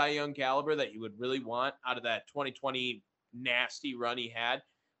to the Cy Young caliber that you would really want out of that 2020 nasty run he had,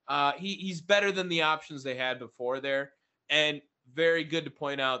 he's better than the options they had before there. And very good to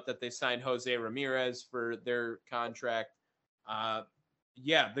point out that they signed Jose Ramirez for their contract.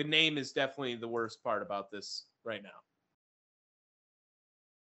 Yeah, the name is definitely the worst part about this right now.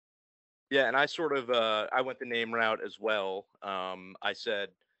 Yeah, and I sort of I went the name route as well. I said,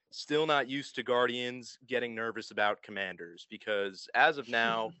 still not used to Guardians, getting nervous about Commanders, because as of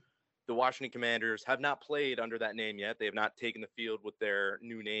now, the Washington Commanders have not played under that name yet. They have not taken the field with their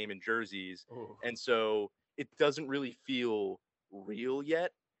new name and jerseys. Ooh. And so it doesn't really feel real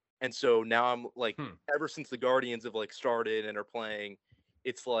yet. And so now I'm like, ever since the Guardians have like started and are playing,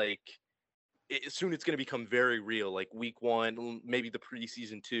 it's like soon it's going to become very real. Like week 1, maybe the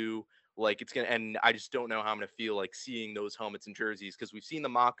preseason 2, Like and I just don't know how I'm gonna feel like seeing those helmets and jerseys, because we've seen the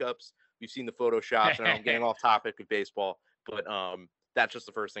mock-ups, we've seen the photoshops, and I'm getting off topic of baseball, but that's just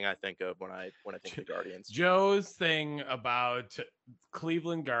the first thing I think of when I think of the Guardians. Joe's thing about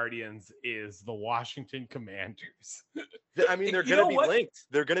Cleveland Guardians is the Washington Commanders. I mean, they're going to be linked.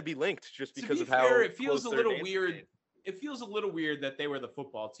 They're going to be linked just because of how it feels a little weird. Game. It feels a little weird that they were the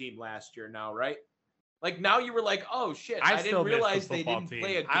football team last year now, right? Like now you were like, oh shit, I didn't realize they didn't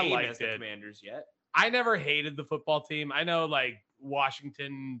play a game as the Commanders yet. I never hated the football team. I know like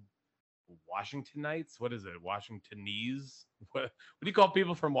Washingtonites. What is it? Washingtonese? What do you call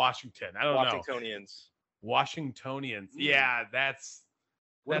people from Washington? I don't know. Washingtonians. Yeah, that's.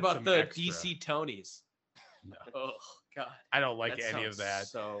 What about the extra. DC Tonys? No. Oh God, I don't like any of that.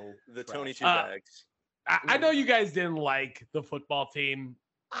 So the Tony Two Bags. I know you guys didn't like the football team.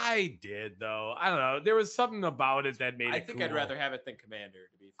 I did though. I don't know. There was something about it that made it. I think cool. I'd rather have it than Commander.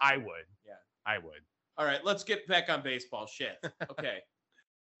 To be fair. I would. Yeah, I would. All right, let's get back on baseball. Shit. Okay.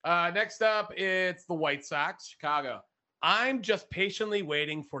 Next up, it's the White Sox. Chicago. I'm just patiently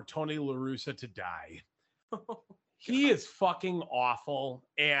waiting for Tony La Russa to die. He is fucking awful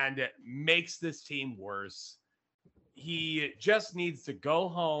and makes this team worse. He just needs to go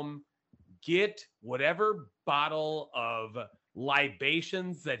home, get whatever bottle of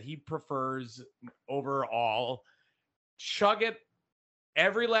libations that he prefers overall, chug it,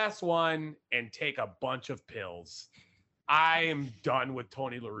 every last one, and take a bunch of pills. I am done with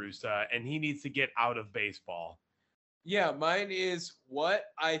Tony La Russa, and he needs to get out of baseball. Yeah, mine is what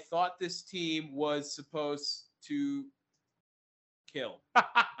I thought this team was supposed to kill.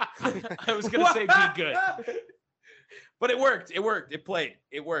 I was going to say be good. But it worked. It worked. It played.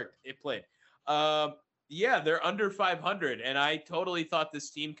 It worked. It played. Yeah, they're under 500, and I totally thought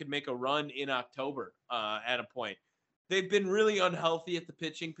this team could make a run in October at a point. They've been really unhealthy at the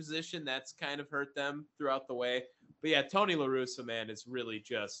pitching position. That's kind of hurt them throughout the way. But yeah, Tony La Russa, man, is really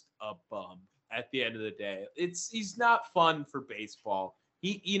just a bum at the end of the day. He's not fun for baseball.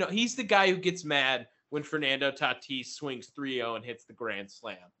 He's the guy who gets mad when Fernando Tatis swings 3-0 and hits the grand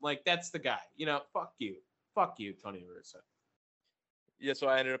slam. Like, that's the guy. Fuck you. Fuck you, Tony La Russa. Yeah, so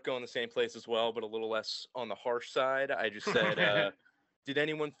I ended up going the same place as well, but a little less on the harsh side. I just said, did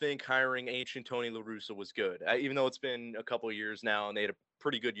anyone think hiring ancient Tony La Russa was good? Even though it's been a couple of years now and they had a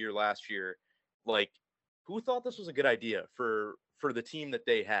pretty good year last year, like, who thought this was a good idea for the team that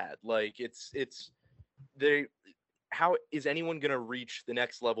they had? Like, how is anyone going to reach the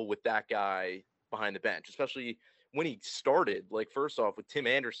next level with that guy behind the bench, especially when he started? Like, first off, with Tim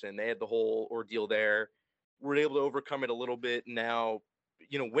Anderson, they had the whole ordeal there. We're able to overcome it a little bit. Now,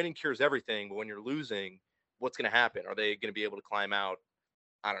 winning cures everything, but when you're losing, what's going to happen? Are they going to be able to climb out?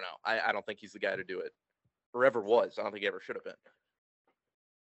 I don't know. I don't think he's the guy to do it, or ever was. I don't think he ever should have been.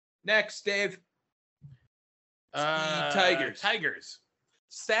 Next, Dave. Tigers.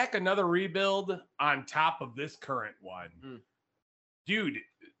 Stack another rebuild on top of this current one. Dude,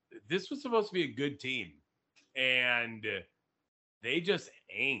 this was supposed to be a good team, and they just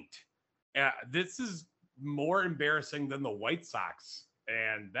ain't. This is more embarrassing than the White Sox,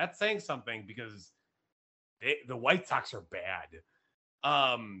 and that's saying something because the White Sox are bad.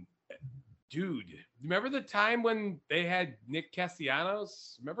 Dude, remember the time when they had Nick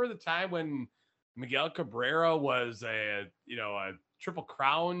Castellanos? Remember the time when Miguel Cabrera was a Triple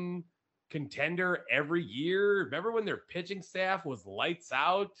Crown contender every year? Remember when their pitching staff was lights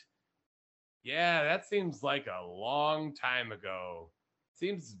out? Yeah, that seems like a long time ago.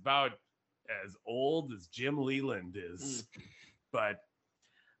 Seems about as old as Jim Leland is. But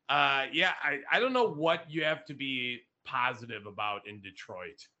yeah, I don't know what you have to be positive about in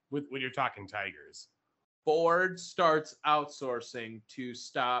Detroit when you're talking Tigers. Ford starts outsourcing to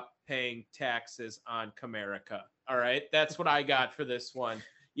stop paying taxes on Comerica. All right, that's what I got for this one.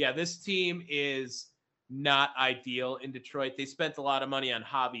 Yeah, this team is not ideal in Detroit. They spent a lot of money on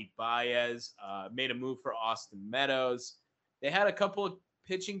Javi Baez, made a move for Austin Meadows. They had a couple of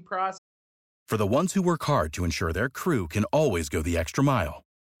pitching prospects. For the ones who work hard to ensure their crew can always go the extra mile,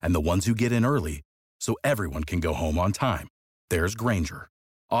 and the ones who get in early so everyone can go home on time, there's Grainger,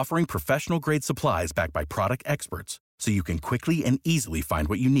 offering professional-grade supplies backed by product experts so you can quickly and easily find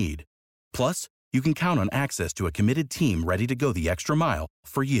what you need. Plus, you can count on access to a committed team ready to go the extra mile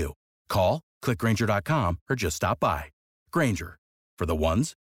for you. Call, click Grainger.com, or just stop by. Grainger, for the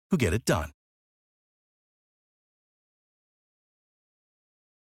ones who get it done.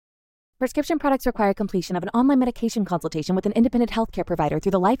 Prescription products require completion of an online medication consultation with an independent healthcare provider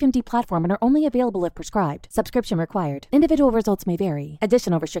through the LifeMD platform and are only available if prescribed. Subscription required. Individual results may vary.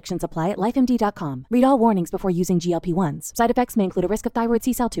 Additional restrictions apply at lifemd.com. Read all warnings before using GLP-1s. Side effects may include a risk of thyroid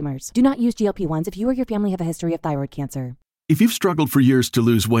C-cell tumors. Do not use GLP-1s if you or your family have a history of thyroid cancer. If you've struggled for years to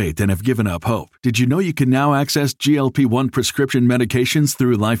lose weight and have given up hope, did you know you can now access GLP-1 prescription medications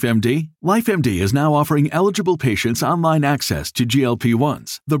through LifeMD? LifeMD is now offering eligible patients online access to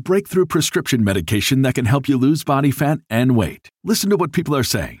GLP-1s, the breakthrough prescription medication that can help you lose body fat and weight. Listen to what people are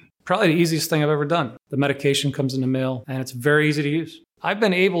saying. Probably the easiest thing I've ever done. The medication comes in the mail, and it's very easy to use. I've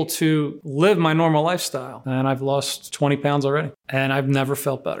been able to live my normal lifestyle, and I've lost 20 pounds already, and I've never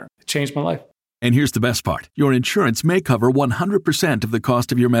felt better. It changed my life. And here's the best part. Your insurance may cover 100% of the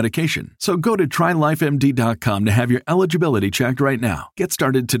cost of your medication. So go to TryLifeMD.com to have your eligibility checked right now. Get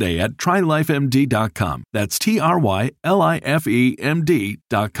started today at TryLifeMD.com. That's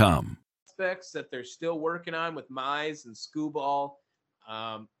TryLifeMD.com. Aspects that they're still working on with Mize and Scooball.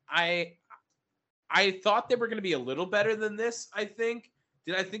 I thought they were going to be a little better than this, I think.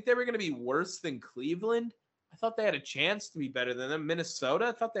 Did I think they were going to be worse than Cleveland? I thought they had a chance to be better than them. Minnesota,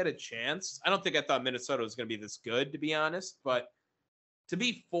 I thought they had a chance. I thought Minnesota was going to be this good, to be honest. But to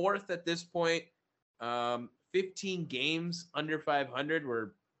be fourth at this point, 15 games under 500. We're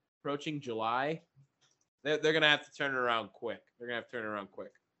approaching July. They're going to have to turn it around quick.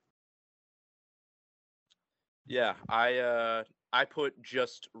 Yeah, I put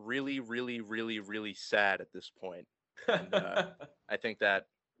just really, really, really, really sad at this point. And, I think that.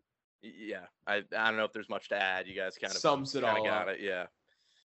 Yeah, I don't know if there's much to add. You guys kind of sums it all got up. It. Yeah,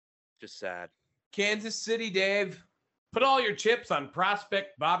 just sad. Kansas City, Dave. Put all your chips on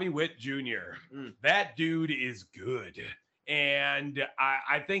prospect Bobby Witt Jr. That dude is good. And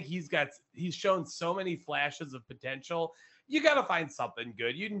I think he's shown so many flashes of potential. You got to find something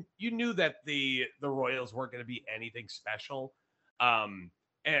good. You knew that the Royals weren't going to be anything special. And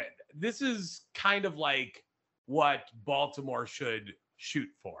this is kind of like what Baltimore should shoot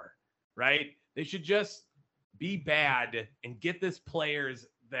for, right? They should just be bad and get this players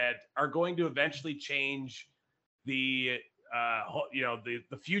that are going to eventually change the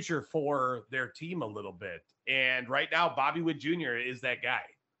future for their team a little bit. And right now, Bobby Witt Jr. is that guy.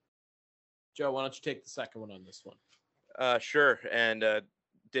 Joe, why don't you take the second one on this one? Sure. And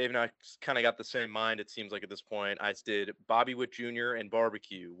Dave and I kind of got the same mind, it seems like, at this point. I did Bobby Witt Jr. and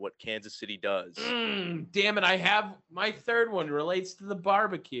barbecue, what Kansas City does. Damn it. I have my third one relates to the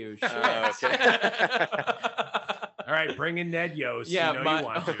barbecue. Shit. Okay. All right, bring in Ned Yost. Yeah, you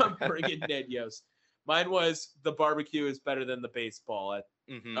want to. I'm bringing Ned Yost. Mine was the barbecue is better than the baseball at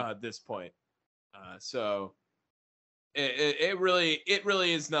this point. So it really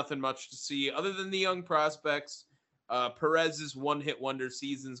is nothing much to see other than the young prospects. Perez's one-hit wonder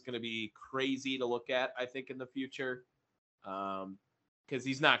season is going to be crazy to look at, I think, in the future, because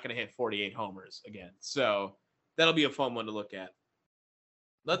he's not going to hit 48 homers again. So that'll be a fun one to look at.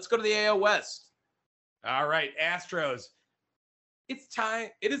 Let's go to the AL West. All right, Astros. It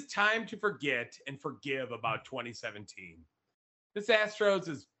is time to forget and forgive about 2017. This Astros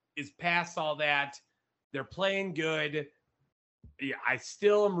is past all that. They're playing good. Yeah, I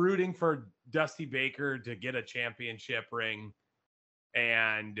still am rooting for Dusty Baker to get a championship ring.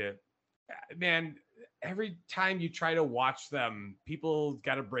 And man, every time you try to watch them, people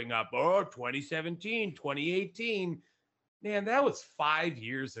got to bring up, 2017, 2018. Man, that was 5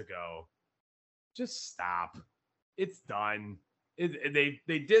 years ago. Just stop. It's done. They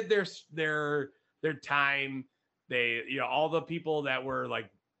did their time. They, all the people that were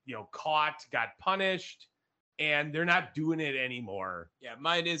caught got punished. And they're not doing it anymore. Yeah,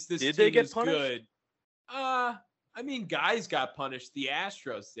 mine is this. Did team they get is punished? Good. I mean, guys got punished. The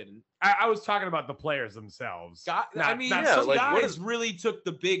Astros didn't. I was talking about the players themselves. Some guys really took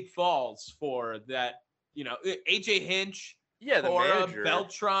the big falls for that. AJ Hinch. Yeah, the manager.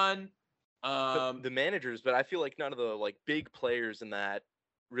 Beltran. The managers, but I feel like none of the big players in that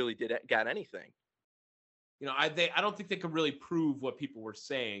really got anything. I don't think they could really prove what people were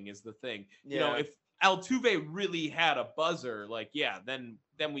saying is the thing. Yeah. If Altuve really had a buzzer, then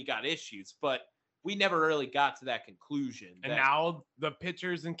we got issues, but we never really got to that conclusion. And now the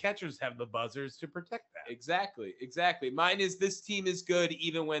pitchers and catchers have the buzzers to protect that. Exactly. Mine is this team is good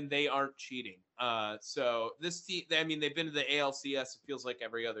even when they aren't cheating. So this team, they've been to the ALCS, it feels like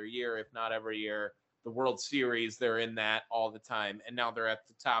every other year, if not every year. The World Series, they're in that all the time. And now they're at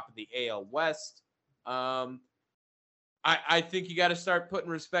the top of the AL West. I think you got to start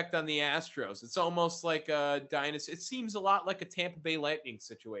putting respect on the Astros. It's almost like a dynasty. It seems a lot like a Tampa Bay Lightning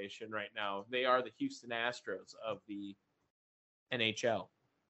situation right now. They are the Houston Astros of the NHL.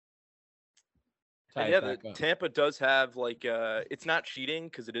 tie And yeah, it back up. Tampa does have like it's not cheating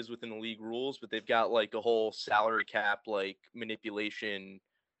because it is within the league rules, but they've got like a whole salary cap like manipulation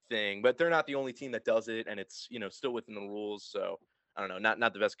thing. But they're not the only team that does it, and it's still within the rules. So I don't know,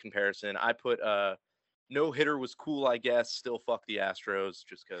 not the best comparison. I put no hitter was cool, I guess. Still fuck the Astros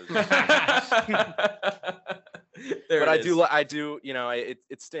just because. But I do,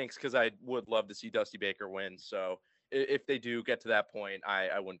 it stinks because I would love to see Dusty Baker win. So if they do get to that point,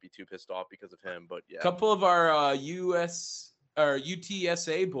 I wouldn't be too pissed off because of him. But yeah, a couple of our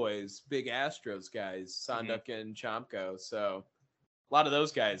UTSA boys, big Astros guys, Sonduck and Chomko. So a lot of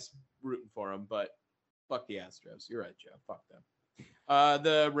those guys rooting for him, but fuck the Astros. You're right, Joe. Fuck them.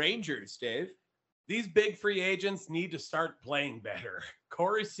 The Rangers, Dave. These big free agents need to start playing better.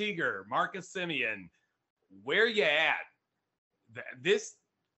 Corey Seager, Marcus Semien, where you at? This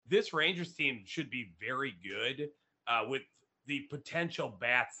Rangers team should be very good with the potential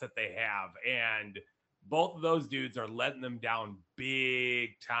bats that they have. And both of those dudes are letting them down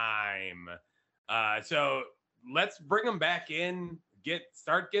big time. So let's bring them back in,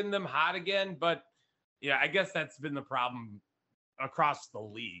 start getting them hot again. But yeah, I guess that's been the problem across the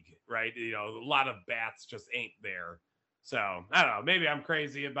league, right? A lot of bats just ain't there. So I don't know, maybe I'm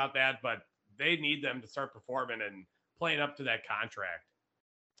crazy about that, but they need them to start performing and playing up to that contract.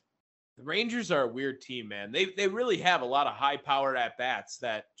 The Rangers are a weird team, man. They really have a lot of high powered at bats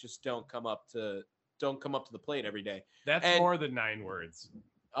that just don't come up to the plate every day. That's more than 9 words.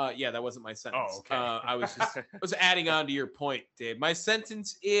 Yeah, that wasn't my sentence. Oh, okay. I was adding on to your point, Dave. My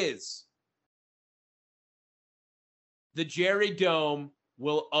sentence is the Jerry Dome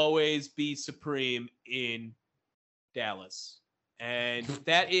will always be supreme in Dallas. And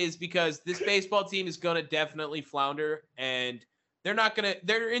that is because this baseball team is going to definitely flounder, and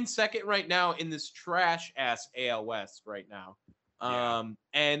they're in second right now in this trash ass AL West right now. Yeah.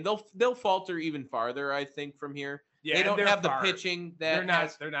 And they'll falter even farther, I think, from here. Yeah, they don't have the pitching that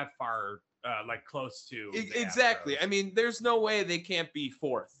they're not far like close to exactly. Astros. I mean, there's no way they can't be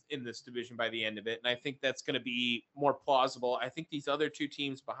fourth in this division by the end of it, and I think that's going to be more plausible. I think these other two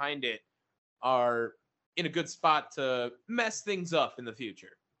teams behind it are in a good spot to mess things up in the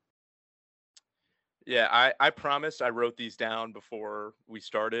future. Yeah, I promise I wrote these down before we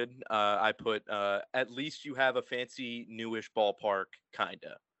started. I put at least you have a fancy newish ballpark,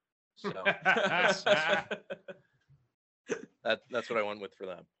 kinda. So that's what I went with for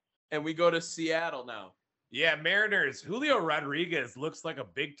them. And we go to Seattle now. Yeah, Mariners. Julio Rodriguez looks like a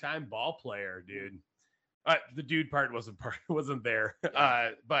big time ball player, dude. The dude part wasn't there.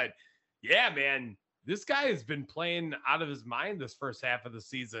 But yeah, man, this guy has been playing out of his mind this first half of the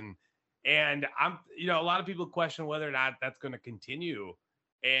season. And a lot of people question whether or not that's going to continue.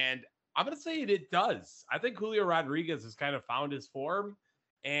 And I'm going to say it does. I think Julio Rodriguez has kind of found his form.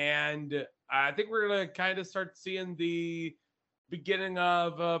 And I think we're going to kind of start seeing the beginning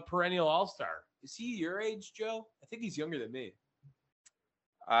of a perennial all-star. Is he your age, Joe? I think he's younger than me.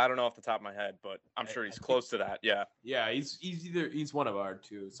 I don't know off the top of my head, but I'm sure he's close to that. Yeah. Yeah, he's one of our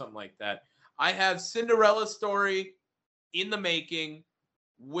two, something like that. I have Cinderella story in the making.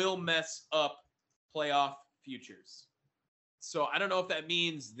 Will mess up playoff futures. So I don't know if that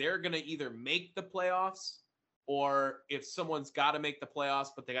means they're going to either make the playoffs or if someone's got to make the playoffs,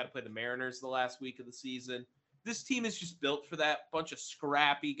 but they got to play the Mariners the last week of the season. This team is just built for that. Bunch of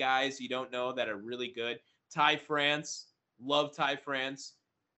scrappy guys you don't know that are really good. Ty France, love Ty France.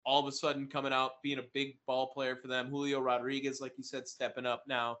 All of a sudden coming out, being a big ball player for them. Julio Rodriguez, like you said, stepping up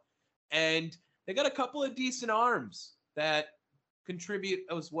now. And they got a couple of decent arms that contribute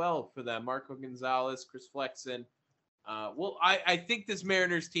as well for them. Marco Gonzalez, Chris Flexen. I think this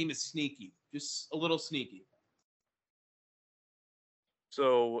Mariners team is sneaky, just a little sneaky.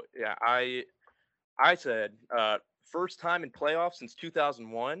 So yeah, I said first time in playoffs since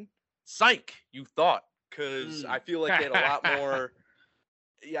 2001. Psych, you thought, because I feel like they had a lot more.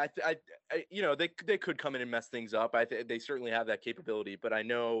 Yeah, I they could come in and mess things up. They certainly have that capability, but I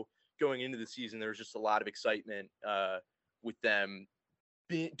know going into the season there was just a lot of excitement with them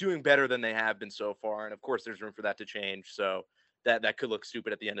doing better than they have been so far. And of course there's room for that to change. So that could look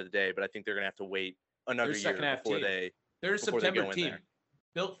stupid at the end of the day, but I think they're going to have to wait another year before they're a September team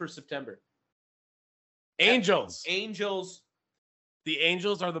built for September. Angels. The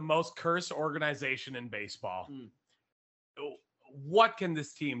Angels are the most cursed organization in baseball. What can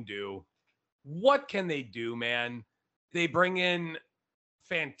this team do? What can they do, man? They bring in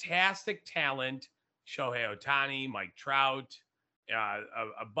fantastic talent. Shohei Ohtani, Mike Trout,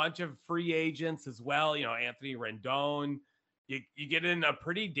 a bunch of free agents as well. Anthony Rendon. You get in a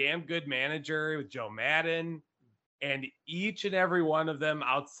pretty damn good manager with Joe Madden. And each and every one of them,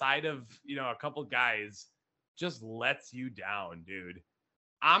 outside of, a couple guys, just lets you down, dude.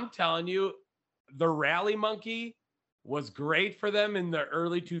 I'm telling you, the rally monkey was great for them in the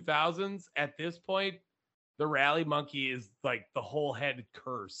early 2000s. At this point, the rally monkey is like the whole head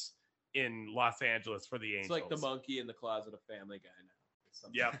curse in Los Angeles for the Angels. It's like the monkey in the closet of Family Guy now.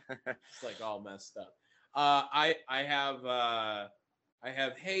 Yep. It's like all messed up. I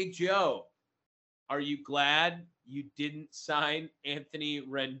have, hey, Joe, are you glad you didn't sign Anthony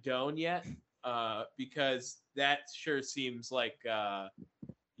Rendon yet? Because that sure seems like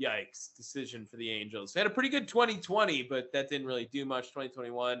yikes decision for the Angels. They had a pretty good 2020, but that didn't really do much.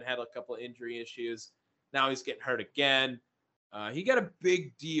 2021 had a couple of injury issues. Now he's getting hurt again. He got a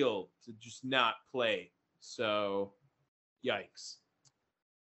big deal to just not play. So, yikes.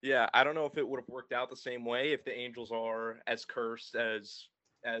 Yeah, I don't know if it would have worked out the same way if the Angels are as cursed as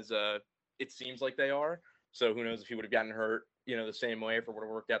it seems like they are. So who knows if he would have gotten hurt, the same way, if it would have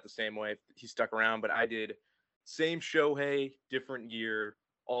worked out the same way if he stuck around. But I did same Shohei, different year,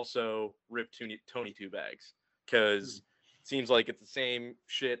 also ripped Tony Two Bags, because it seems like it's the same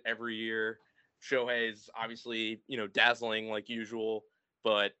shit every year. Shohei's obviously, dazzling like usual,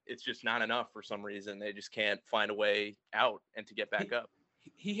 but it's just not enough for some reason. They just can't find a way out and to get back up.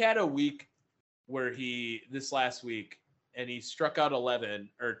 He had a week where this last week, and he struck out 11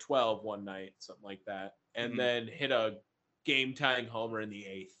 or 12 one night, something like that, and then hit a game-tying homer in the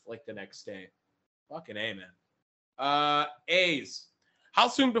 8th, like the next day. Fucking A, man. A's. How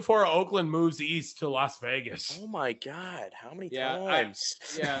soon before Oakland moves east to Las Vegas? Oh my God! How many times?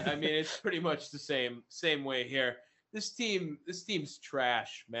 I mean, it's pretty much the same way here. This team's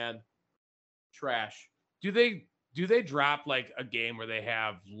trash, man. Trash. Do they drop like a game where they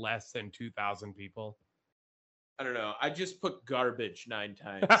have less than 2,000 people? I don't know. I just put garbage 9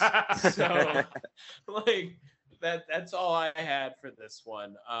 times. So like that's all I had for this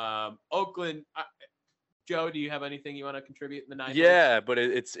one. Oakland. Joe, do you have anything you want to contribute in the 9th? Yeah, but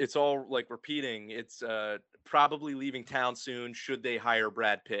it's all like repeating. It's probably leaving town soon. Should they hire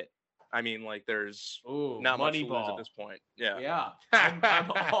Brad Pitt? I mean, like there's not much to lose at this point. Yeah. Yeah.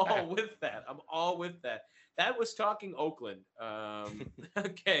 I'm all with that. I'm all with that. That was talking Oakland.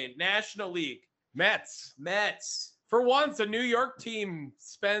 Okay, National League. Mets. For once, a New York team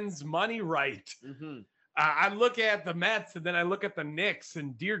spends money right. Mm-hmm. I look at the Mets and then I look at the Knicks,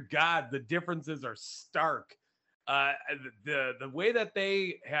 and dear God, the differences are stark. The way that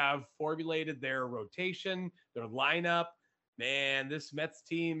they have formulated their rotation, their lineup, man, this Mets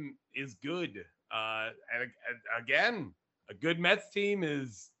team is good. And again, a good Mets team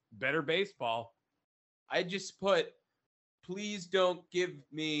is better baseball. I just put, please don't give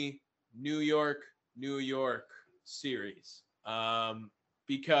me New York series,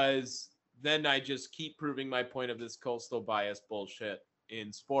 because then I just keep proving my point of this coastal bias bullshit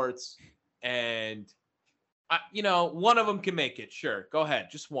in sports. And, one of them can make it. Sure. Go ahead.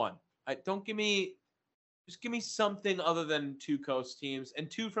 Just one. Give me something other than 2 coast teams,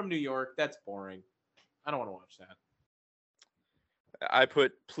 and 2 from New York. That's boring. I don't want to watch that. I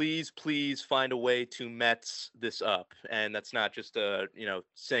put, please find a way to Mets this up. And that's not just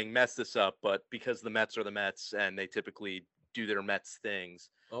saying Mets this up, but because the Mets are the Mets and they typically do their Mets things.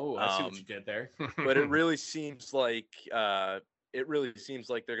 Oh, I see what you did there. But it really seems like they're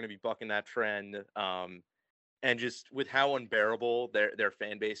going to be bucking that trend. And just with how unbearable their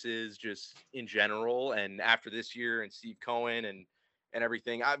fan base is just in general, and after this year and Steve Cohen and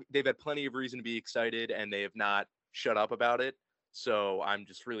everything, they've had plenty of reason to be excited, and they have not shut up about it. So I'm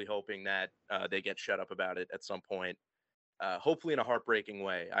just really hoping that they get shut up about it at some point, hopefully in a heartbreaking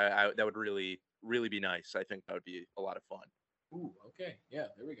way. That would really, really be nice. I think that would be a lot of fun. Ooh, okay. Yeah,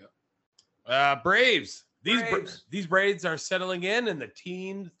 there we go. Braves. These Braves are settling in, and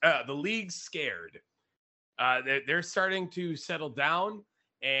the league's scared. They're starting to settle down,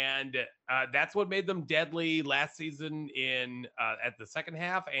 and that's what made them deadly last season at the second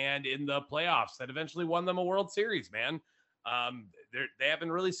half and in the playoffs that eventually won them a World Series, man. They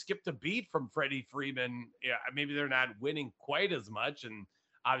haven't really skipped a beat from Freddie Freeman. Yeah, maybe they're not winning quite as much, and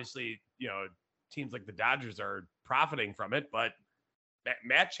obviously, teams like the Dodgers are profiting from it, but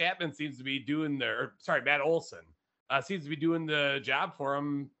Matt Olson seems to be doing the job for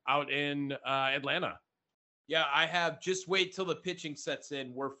him out in Atlanta. Yeah, I have just wait till the pitching sets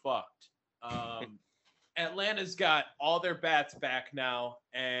in. We're fucked. Atlanta's got all their bats back now,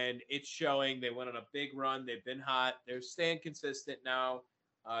 and it's showing. They went on a big run. They've been hot. They're staying consistent now,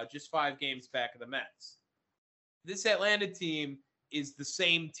 just 5 games back of the Mets. This Atlanta team is the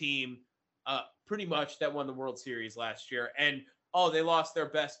same team pretty much that won the World Series last year. And oh, they lost their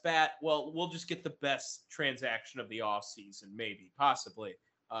best bat. Well, we'll just get the best transaction of the offseason, maybe, possibly,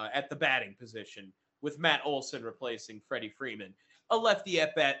 at the batting position with Matt Olson replacing Freddie Freeman, a lefty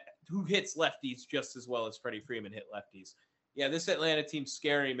at bat who hits lefties just as well as Freddie Freeman hit lefties. Yeah, this Atlanta team's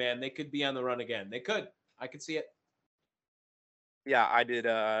scary, man. They could be on the run again. They could. I could see it. Yeah, I did.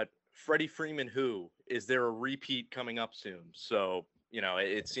 Freddie Freeman, who is there a repeat coming up soon? So,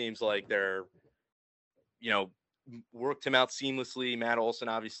 it seems like they're, worked him out seamlessly. Matt Olson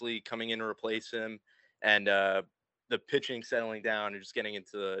obviously coming in to replace him, and the pitching settling down and just getting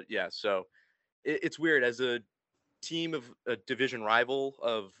into so it's weird as a team of a division rival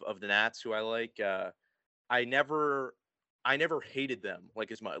of the Nats, who I like. I never hated them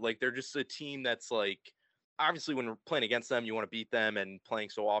like as much. Like they're just a team that's like, obviously when we're playing against them, you want to beat them, and playing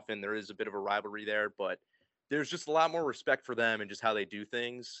so often there is a bit of a rivalry there, but there's just a lot more respect for them and just how they do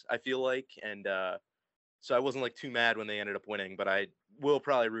things, I feel like. And so I wasn't like too mad when they ended up winning, but I will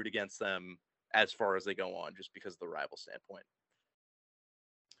probably root against them as far as they go on, just because of the rival standpoint.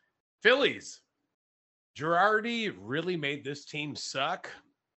 Phillies. Girardi really made this team suck.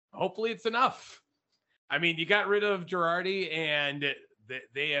 Hopefully it's enough. I mean, you got rid of Girardi and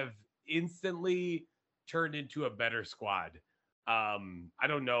they have instantly turned into a better squad. I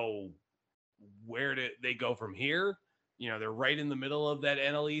don't know where they go from here. They're right in the middle of that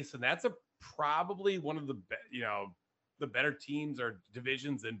NL East, and that's probably one of the the better teams or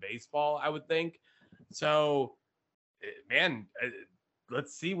divisions in baseball, I would think. So, man,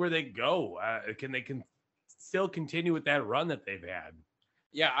 let's see where they go. Can they still continue with that run that they've had?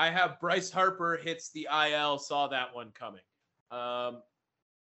 Yeah, I have Bryce Harper hits the IL. Saw that one coming.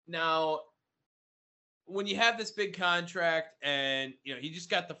 Now, when you have this big contract and, he just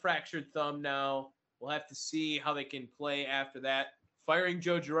got the fractured thumb now, we'll have to see how they can play after that. Firing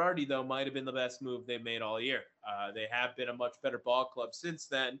Joe Girardi, though, might have been the best move they've made all year. They have been a much better ball club since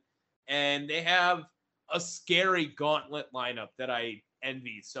then, and they have a scary gauntlet lineup that I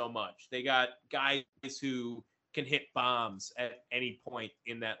envy so much. They got guys who can hit bombs at any point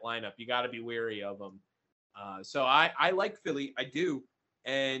in that lineup. You got to be wary of them. So I like Philly. I do.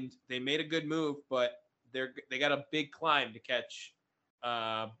 And they made a good move, but they got a big climb to catch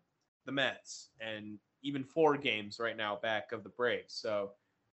the Mets, and even 4 games right now back of the Braves. So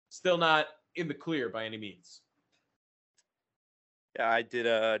still not in the clear by any means. Yeah, I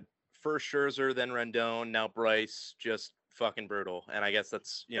did first Scherzer, then Rendon, now Bryce. Just fucking brutal. And I guess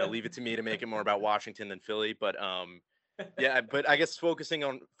that's, leave it to me to make it more about Washington than Philly. But yeah, but I guess focusing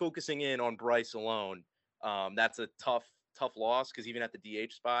in on Bryce alone, that's a tough loss, because even at the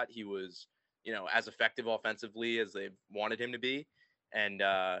DH spot, he was, as effective offensively as they wanted him to be. And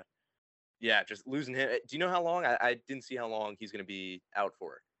yeah, just losing him. Do you know how long? I didn't see how long he's going to be out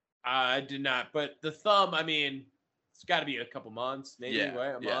for. I did not. But the thumb, I mean, it's got to be a couple months, maybe,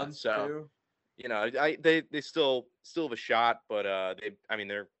 right? A month, so, 2. They still have a shot, but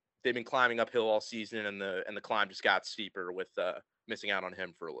they've been climbing uphill all season, and the climb just got steeper with missing out on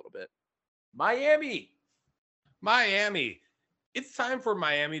him for a little bit. Miami. It's time for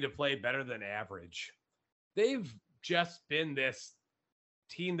Miami to play better than average. They've just been this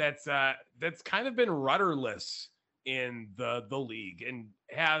team that's kind of been rudderless in the league and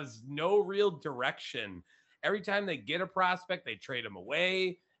has no real direction. Every time they get a prospect, they trade them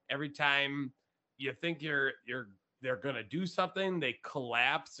away. Every time you think they're going to do something, they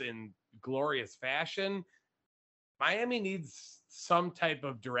collapse in glorious fashion. Miami needs some type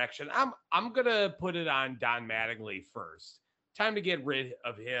of direction. I'm going to put it on Don Mattingly first. Time to get rid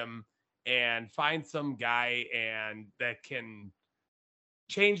of him and find some guy that can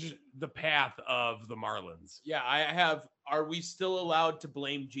change the path of the Marlins. Yeah, I have. Are we still allowed to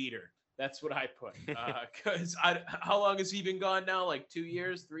blame Jeter? That's what I put. Because how long has he been gone now? Like 2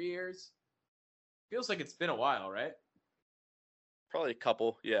 years, 3 years? Feels like it's been a while, right? Probably a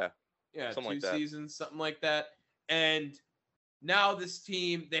couple, yeah. Yeah, something 2 seasons, something like that. And now this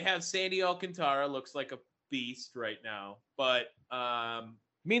team, they have Sandy Alcantara, looks like a beast right now, but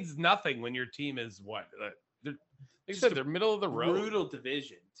means nothing when your team is what? They said they're middle of the road. Brutal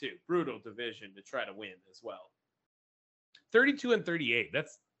division to try to win as well. 32-38.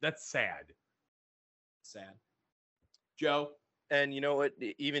 That's sad. Sad. Joe? And you know what?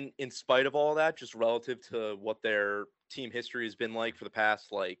 Even in spite of all that, just relative to what their team history has been like for the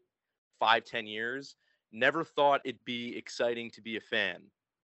past 5-10 years, never thought it'd be exciting to be a fan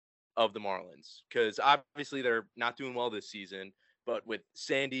of the Marlins, because obviously they're not doing well this season, but with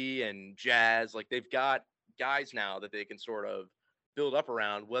Sandy and Jazz, they've got guys now that they can sort of build up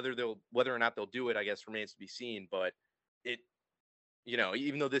around. Whether or not they'll do it, I guess, remains to be seen. But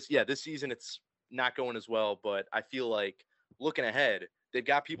even though this season it's not going as well, but I feel like looking ahead, they've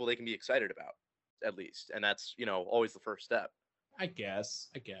got people they can be excited about, at least. And that's, always the first step. I guess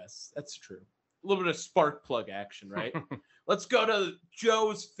that's true. A little bit of spark plug action, right? Let's go to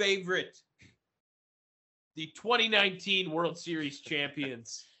Joe's favorite, the 2019 World Series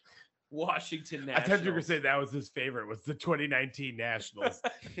champions, Washington Nationals. I thought you were going to say that was his favorite, was the 2019 Nationals.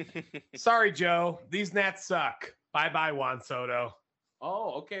 Sorry, Joe. These Nats suck. Bye-bye, Juan Soto.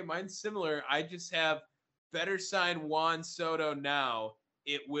 Oh, okay. Mine's similar. I just have better sign Juan Soto now.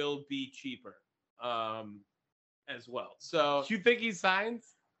 It will be cheaper as well. So you think he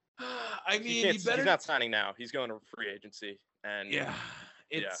signs? I mean, he's not signing now. He's going to free agency. And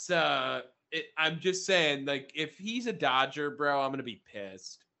I'm just saying, like, if he's a Dodger, bro, I'm gonna be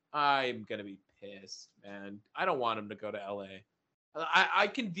pissed. I'm gonna be pissed, man. I don't want him to go to LA. I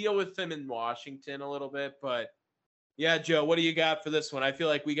can deal with him in Washington a little bit, but yeah, Joe, what do you got for this one? I feel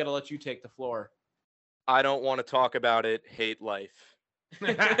like we got to let you take the floor. I don't want to talk about it. Hate life.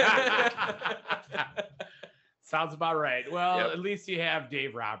 Sounds about right. Well, at least you have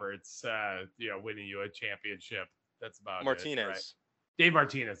Dave Roberts, winning you a championship. That's about Martinez. It, right? Dave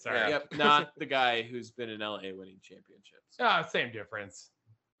Martinez, sorry. Yep, not the guy who's been in LA winning championships. Same difference.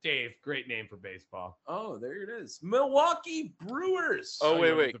 Dave, great name for baseball. Oh, there it is. Milwaukee Brewers. Oh,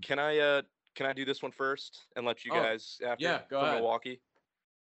 wait. Can I do this one first and let you guys after? Yeah, go ahead. Milwaukee.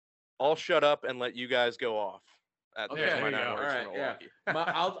 I'll shut up and let you guys go off. Okay, my all right, Milwaukee.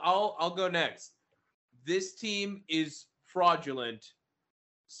 I'll go next. This team is fraudulent.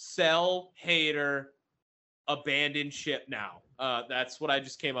 Sell, hater, abandon ship now. That's what I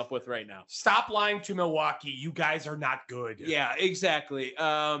just came up with right now. Stop lying to Milwaukee. You guys are not good. Yeah, exactly.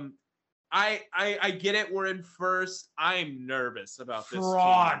 I get it. We're in first. I'm nervous about this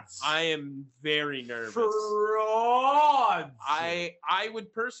Frauds. team. I am very nervous. Frauds. I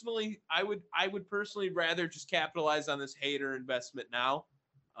would personally rather just capitalize on this hater investment now.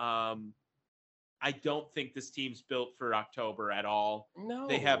 I don't think this team's built for October at all. No,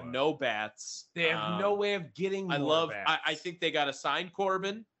 they have no bats. They have no way of getting. Bats. I think they got to sign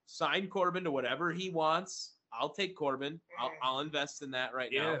Corbin. Sign Corbin to whatever he wants. I'll take Corbin. I'll invest in that right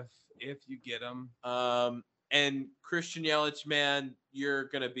now. If you get him. And Christian Yelich, man, you're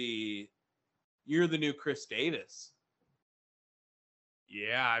the new Chris Davis.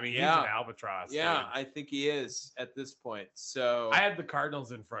 Yeah, I mean, he's an albatross. Yeah, dude. I think he is at this point. So I had the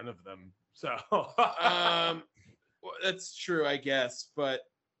Cardinals in front of them. So well, that's true, I guess, but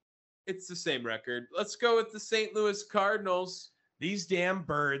it's the same record. Let's go with the St. Louis Cardinals. These damn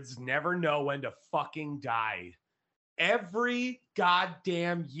birds never know when to fucking die. Every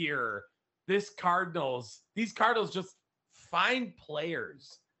goddamn year, these Cardinals just find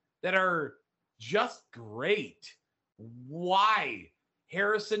players that are just great. Why?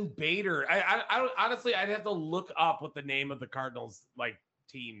 Harrison Bader. I don't honestly, I'd have to look up what the name of the Cardinals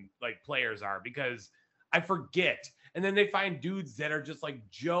team players are because I forget. And then they find dudes that are just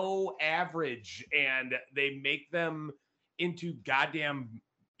Joe average and they make them into goddamn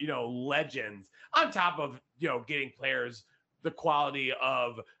legends on top of getting players the quality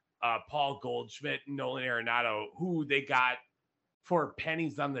of Paul Goldschmidt and Nolan Arenado, who they got for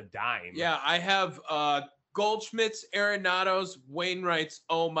pennies on the dime. Yeah, I have Goldschmidt's, Arenado's, Wainwright's,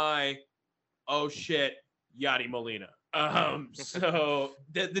 oh my, oh shit, Yadi Molina. So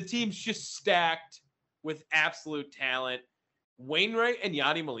the team's just stacked with absolute talent. Wainwright and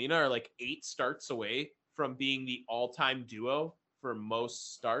Yadi Molina are 8 starts away from being the all-time duo for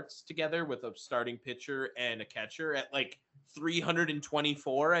most starts together with a starting pitcher and a catcher at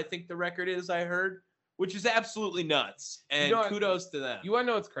 324, I think the record is, I heard, which is absolutely nuts. And kudos to them. You want to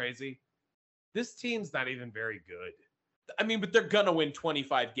know what's crazy? This team's not even very good. I mean, but they're going to win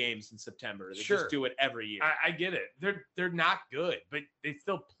 25 games in September. They just do it every year. I get it. They're not good, but they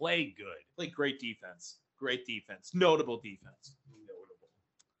still play good. Play great defense. Great defense. Notable defense.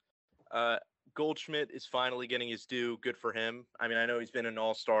 Goldschmidt is finally getting his due. Good for him. I mean, I know he's been an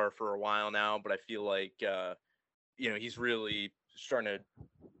all-star for a while now, but I feel like, he's really starting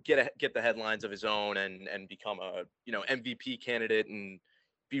to get the headlines of his own and become a, MVP candidate and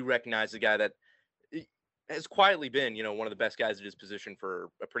be recognized as a guy that has quietly been, one of the best guys at his position for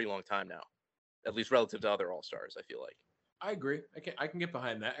a pretty long time now, at least relative to other all-stars, I feel like. I agree. I can get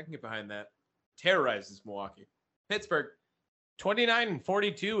behind that. Terrorizes Milwaukee. Pittsburgh.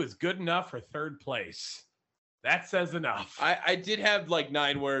 29-42 is good enough for third place. That says enough. I did have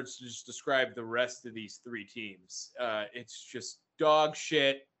 9 words to just describe the rest of these 3 teams. It's just dog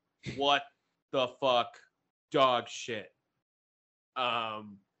shit. What the fuck? Dog shit.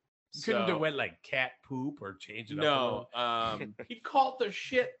 Couldn't So- have went like cat poop or change it up a No, little? he called the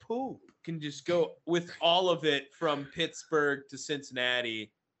shit poop. Can just go with all of it from Pittsburgh to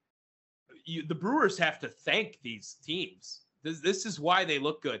Cincinnati. The Brewers have to thank these teams. This is why they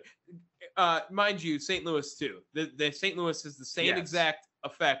look good. Mind you, St. Louis too. The St. Louis is the same Yes. exact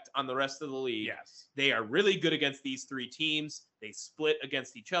effect on the rest of the league. Yes. They are really good against these three teams. They split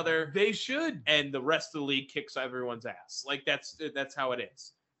against each other, They should. and the rest of the league kicks everyone's ass. Like that's how it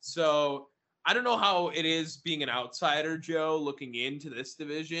is. So I don't know how it is being an outsider, Joe, looking into this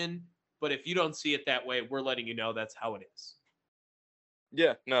division. But if you don't see it that way, we're letting you know that's how it is.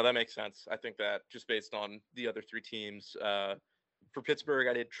 Yeah, no, that makes sense. I think that just based on the other three teams, for Pittsburgh,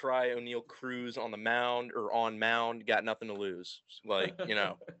 I did try O'Neill Cruz on the mound or on mound, got nothing to lose. Like,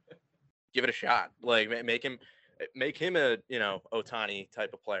 give it a shot. Like make him a, Ohtani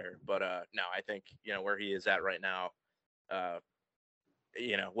type of player. But no, I think, where he is at right now,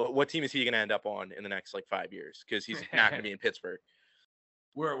 what team is he going to end up on in the next like 5 years? Because he's not going to be in Pittsburgh.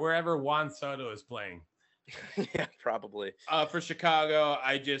 Wherever Juan Soto is playing. Yeah, probably. For Chicago,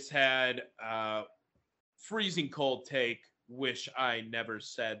 I just had freezing cold take. Wish I never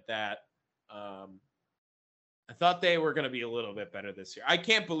said that. I thought they were going to be a little bit better this year. I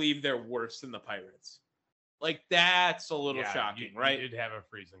can't believe they're worse than the Pirates. Like that's a little Yeah, shocking, you right? did have a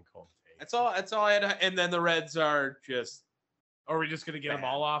freezing cold take. That's all I had. And then the Reds are just. Are we just gonna get them Bad.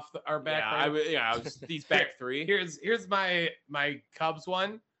 all off our back? Yeah, right? I was these back three. Here's my Cubs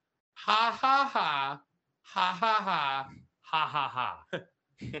one. Ha ha ha ha ha ha ha ha ha.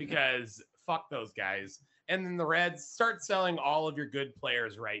 Because fuck those guys. And then the Reds, start selling all of your good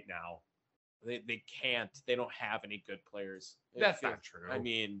players right now. They can't. They don't have any good players. That's not true. I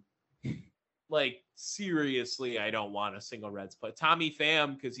mean, like seriously, I don't want a single Reds play. Tommy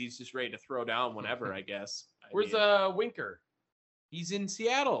Pham, because he's just ready to throw down whenever, I guess. Where's Winker? He's in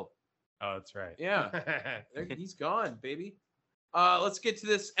Seattle. Oh, that's right. Yeah. He's gone, baby. Let's get to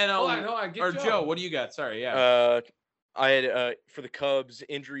this NL. Hold on, get or Joe. Joe, what do you got? Sorry, yeah. I had for the Cubs,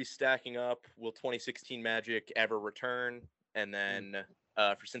 injuries stacking up. Will 2016 Magic ever return? And then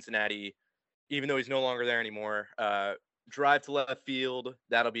for Cincinnati, even though he's no longer there anymore, drive to left field.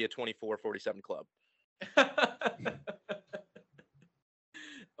 That'll be a 24-47 club.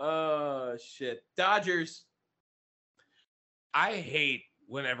 Oh shit, Dodgers. I hate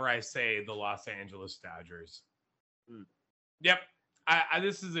whenever I say the Los Angeles Dodgers. Yep.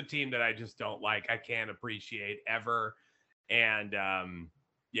 This is a team that I just don't like. I can't appreciate ever. And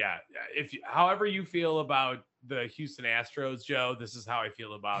however you feel about the Houston Astros, Joe, this is how I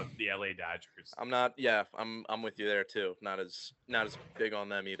feel about the LA Dodgers. I'm with you there too. Not as big on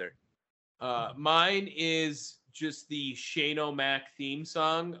them either. Mine is just the Shane O'Mac theme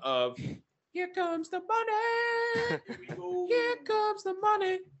song of "Here comes the money, here comes the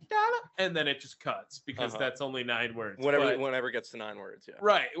money, dollar," and then it just cuts because that's only 9 words. Whenever it gets to 9 words, yeah.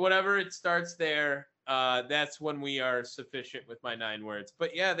 Right. Whenever it starts there, that's when we are sufficient with my 9 words.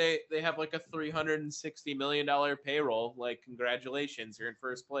 But yeah, they have like a $360 million payroll. Like, congratulations, you're in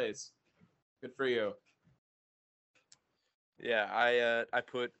first place. Good for you. Yeah, I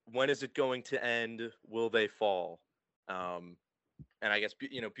put, when is it going to end? Will they fall? And I guess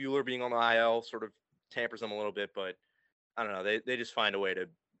Buehler being on the IL sort of tampers them a little bit, but I don't know. They just find a way to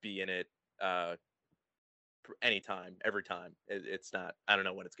be in it anytime, every time. It's not. I don't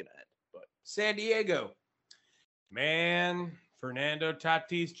know when it's going to end. But San Diego, man, Fernando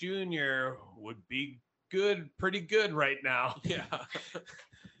Tatis Jr. would be pretty good right now. Yeah.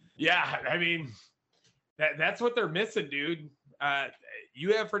 Yeah, I mean, that's what they're missing, dude.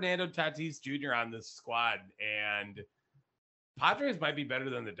 You have Fernando Tatis Jr. on this squad, and Padres might be better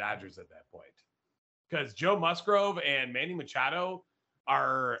than the Dodgers at that point. Because Joe Musgrove and Manny Machado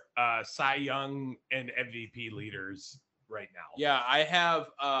are Cy Young and MVP leaders right now. Yeah, I have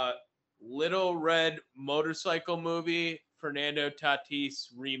Little Red Motorcycle Movie, Fernando Tatis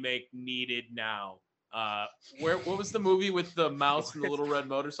remake needed now. What was the movie with the mouse and the Little Red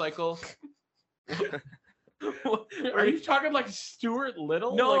Motorcycle? Are you talking like Stuart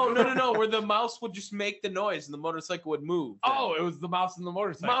Little? No. Where the mouse would just make the noise and the motorcycle would move. Oh, it was the mouse and the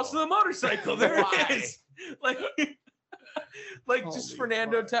motorcycle. Mouse and the motorcycle. There Why? it is. Like just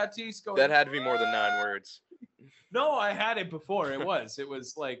Fernando Tatis going. that had to be more than 9 words. No, I had it before. It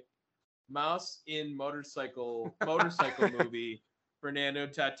was like mouse in motorcycle movie. Fernando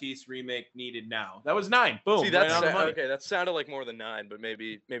Tatis remake needed now. That was 9. Boom. See, right on the money. okay. That sounded like more than 9, but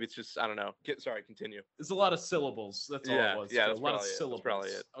maybe it's just, I don't know. Sorry, continue. There's a lot of syllables. That's all it was. Yeah, a that's lot of probably it. syllables. That's probably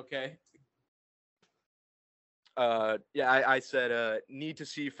it. Okay. I said need to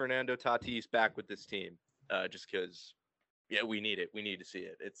see Fernando Tatis back with this team, just because, yeah, we need it. We need to see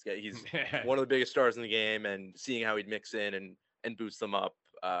it. He's one of the biggest stars in the game, and seeing how he'd mix in and boost them up,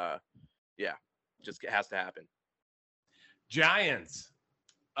 yeah, just has to happen. Giants.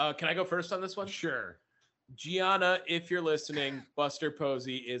 Can I go first on this one? Sure. Gianna, if you're listening, Buster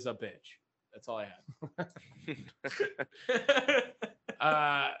Posey is a bitch. That's all I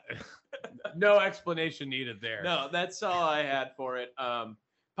had. No explanation needed there. No, that's all I had for it.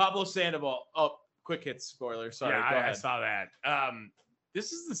 Pablo Sandoval. Oh, quick hit spoiler. Sorry. Yeah, go ahead. I saw that.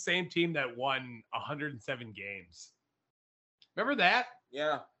 This is the same team that won 107 games. Remember that?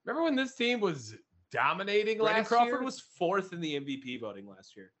 Yeah. Remember when this team was dominating Brandon last Crawford year? was 4th in the MVP voting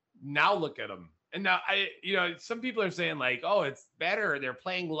last year. Now look at them. And now some people are saying like, oh, it's better. They're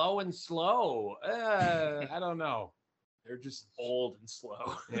playing low and slow. I don't know. They're just old and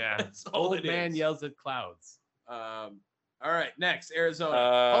slow. Yeah. That's all Old it man is. yells at clouds. All right, next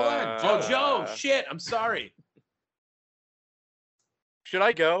Arizona. Hold on, Joe. Shit, I'm sorry. Should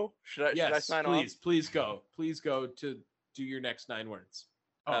I go? Should I Yes, sign please, off? please go. Please go to do your next 9 words.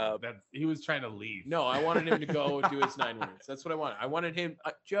 Oh, he was trying to leave. No, I wanted him to go do his 9 words. That's what I wanted. I wanted him,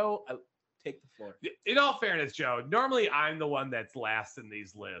 Joe. Take the floor. In all fairness, Joe, normally I'm the one that's last in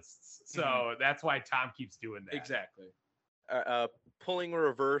these lists. So that's why Tom keeps doing that. Exactly. Pulling a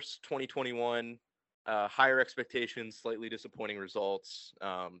reverse 2021, higher expectations, slightly disappointing results.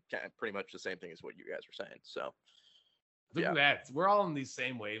 Pretty much the same thing as what you guys were saying. So Look at that. We're all on these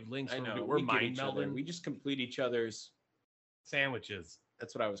same wavelengths. I know. We're we get mind each other. melding. We just complete each other's Sandwiches.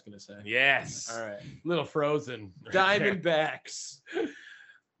 That's what I was going to say. Yes. All right. Little frozen. right there. Diamondbacks.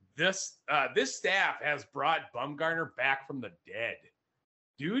 This staff has brought Bumgarner back from the dead.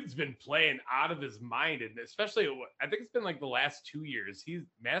 Dude's been playing out of his mind, and especially I think it's been like the last 2 years.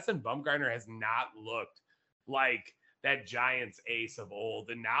 Madison Bumgarner has not looked like that Giants ace of old,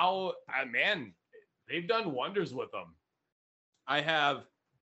 and now, man, they've done wonders with him. I have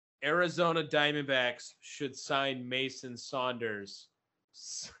Arizona Diamondbacks should sign Mason Saunders.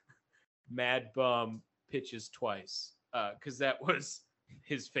 Mad Bum pitches twice, because that was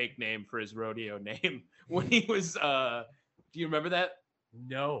his fake name for his rodeo name when he was. Do you remember that?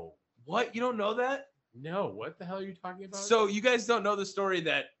 No. What? You don't know that? No. What the hell are you talking about? So you guys don't know the story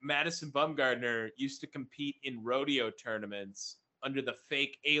that Madison Bumgarner used to compete in rodeo tournaments under the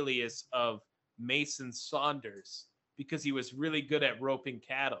fake alias of Mason Saunders because he was really good at roping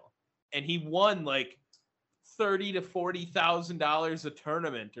cattle, and he won like $30,000 to $40,000 a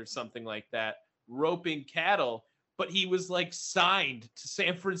tournament or something like that, roping cattle. But he was like signed to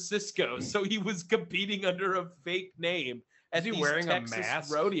San Francisco, so he was competing under a fake name. Is he wearing Texas a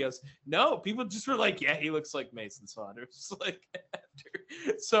mask? Rodeos? No, people just were like, "Yeah, he looks like Mason Saunders." Like,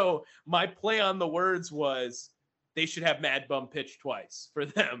 so my play on the words was they should have Mad Bum pitch twice for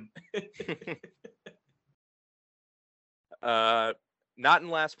them. Not in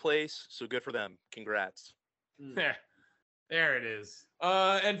last place, so good for them. Congrats. There it is.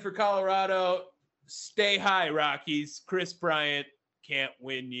 And for Colorado, stay high, Rockies. Chris Bryant can't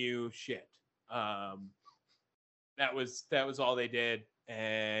win you shit. That was all they did,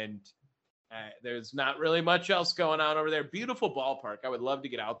 and there's not really much else going on over there. Beautiful ballpark. I would love to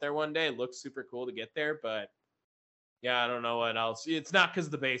get out there one day. It looks super cool to get there, but yeah, I don't know what else. It's not because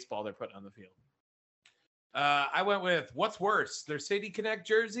of the baseball they're putting on the field. I went with what's worse, their City Connect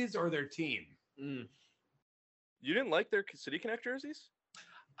jerseys or their team? You didn't like their City Connect jerseys?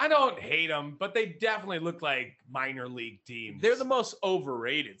 I don't hate them, but they definitely look like minor league teams. They're the most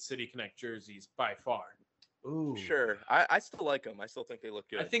overrated City Connect jerseys by far. Ooh. Sure. I still like them. I still think they look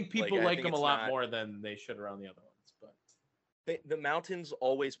good. I think people I like think them a it's lot not- more than they should around the other ones. But The Mountains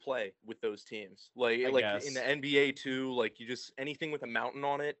always play with those teams. Like guess. in the NBA too, like you just anything with a mountain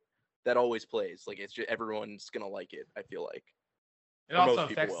on it, that always plays. Like it's just everyone's gonna like it, I feel like. It Or also most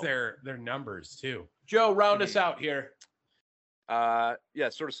people affects will. their numbers too. Joe, round us out here. Yeah,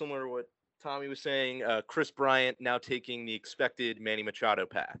 sort of similar to what Tommy was saying. Chris Bryant now taking the expected Manny Machado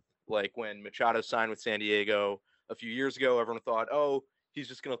path. Like when Machado signed with San Diego a few years ago, everyone thought, oh, he's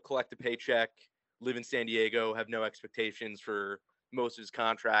just going to collect a paycheck, live in San Diego, have no expectations for most of his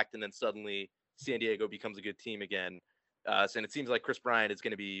contract, and then suddenly San Diego becomes a good team again. And it seems like Chris Bryant is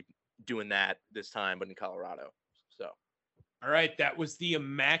going to be doing that this time, but in Colorado. So, All right, that was the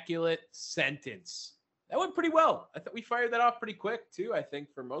immaculate sentence. That went pretty well. I thought we fired that off pretty quick too, I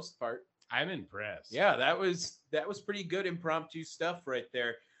think, for most part. I'm impressed. Yeah, that was pretty good impromptu stuff right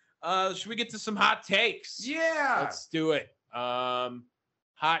there. Should we get to some hot takes? Yeah. Let's do it.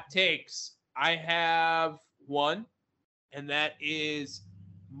 Hot takes. I have one, and that is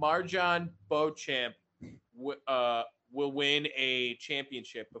Marjan Beauchamp will win a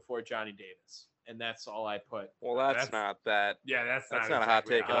championship before Johnny Davis. and that's all I put. Well, that's not that. Yeah, that's not not a hot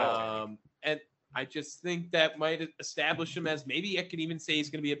exactly take at all. And I just think that might establish him as, maybe I could even say he's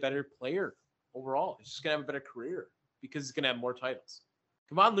going to be a better player overall. He's just going to have a better career because he's going to have more titles.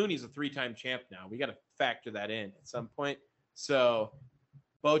 Kevon Looney's a 3-time champ now. We got to factor that in at some point. So,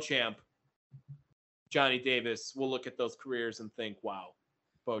 Beauchamp, Johnny Davis, we'll look at those careers and think, wow,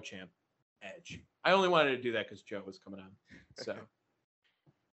 Beauchamp, edge. I only wanted to do that because Joe was coming on. So,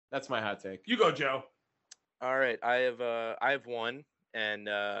 that's my hot take. You go, Joe. All right, I have one, and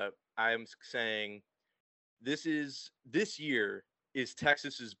I'm saying this year is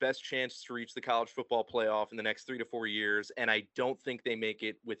Texas's best chance to reach the college football playoff in the next 3 to 4 years, and I don't think they make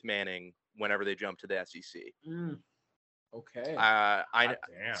it with Manning whenever they jump to the SEC. Okay. I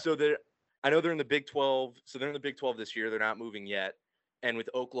know they're in the Big 12, so they're in the Big 12 this year. They're not moving yet, and with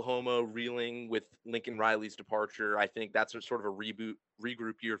Oklahoma reeling with Lincoln Riley's departure, I think that's sort of a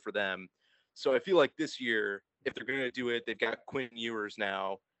regroup year for them. So I feel like this year, if they're going to do it, they've got Quinn Ewers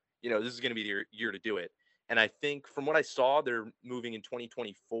now. This is going to be their year to do it. And I think from what I saw, they're moving in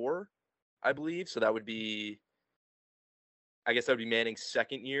 2024, I believe. So that would be Manning's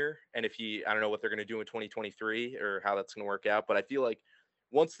second year. And I don't know what they're going to do in 2023 or how that's going to work out. But I feel like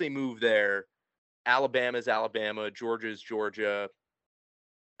once they move there, Alabama's Alabama, Georgia's Georgia.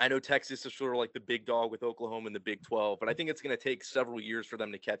 I know Texas is sort of like the big dog with Oklahoma in the Big 12, but I think it's going to take several years for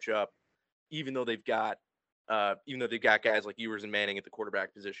them to catch up, even though they've got guys like Ewers and Manning at the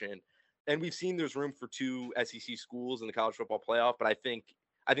quarterback position. And we've seen there's room for 2 SEC schools in the college football playoff, but I think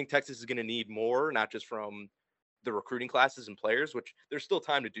Texas is going to need more, not just from the recruiting classes and players, which there's still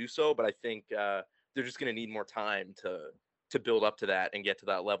time to do so, but I think they're just going to need more time to build up to that and get to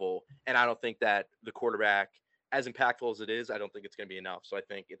that level. And I don't think that the quarterback, as impactful as it is, I don't think it's going to be enough. So I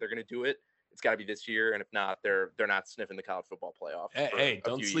think if they're going to do it, it's got to be this year, and if not, they're not sniffing the college football playoff. Hey,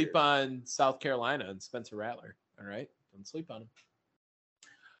 don't sleep on South Carolina and Spencer Rattler. All right, don't sleep on him.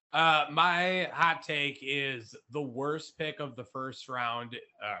 My hot take is the worst pick of the first round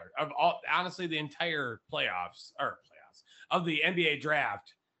honestly, the entire playoffs of the NBA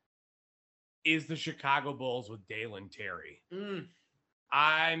draft is the Chicago Bulls with Dalen Terry.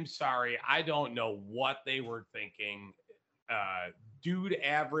 I'm sorry. I don't know what they were thinking. Dude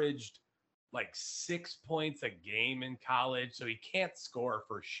averaged like 6 points a game in college, so he can't score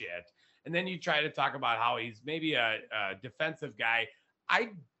for shit. And then you try to talk about how he's maybe a defensive guy. I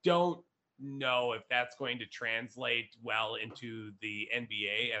don't know if that's going to translate well into the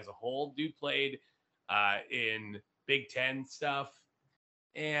NBA as a whole. Dude played in Big Ten stuff,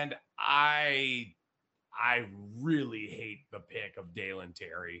 and I really hate the pick of Dalen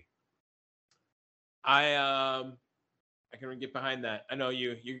Terry. I can get behind that. I know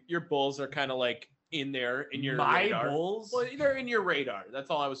your Bulls are kind of like in there in your radar. Bulls? Well, they're in your radar. That's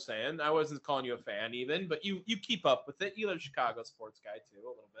all I was saying. I wasn't calling you a fan even, but you keep up with it. You're a Chicago sports guy too, a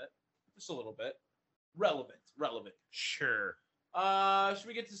little bit. Just a little bit. Relevant. Sure. Should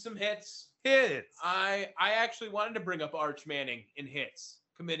we get to some hits? Hits. I actually wanted to bring up Arch Manning in hits,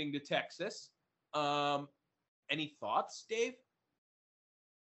 committing to Texas. Any thoughts, Dave?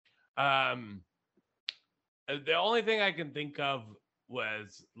 The only thing I can think of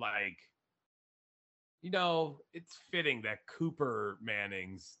was like, it's fitting that Cooper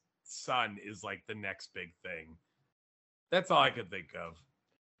Manning's son is like the next big thing. That's all I could think of.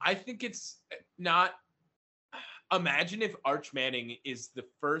 I think it's not. Imagine if Arch Manning is the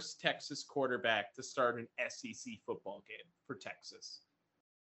first Texas quarterback to start an SEC football game for Texas.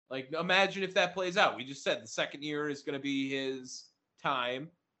 Like, imagine if that plays out. We just said the second year is going to be his time.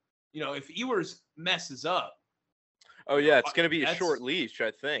 If Ewers messes up. Oh, yeah, it's going to be a short leash, I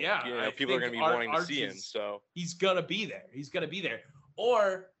think. Yeah. People are going to be wanting to see him. So he's going to be there.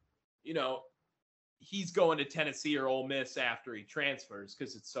 Or, he's going to Tennessee or Ole Miss after he transfers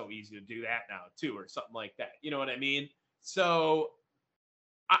because it's so easy to do that now, too, or something like that. You know what I mean? So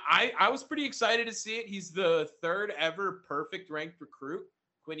I was pretty excited to see it. He's the third ever perfect ranked recruit.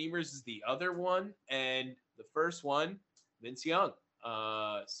 Quinn Ewers is the other one, and the first one, Vince Young.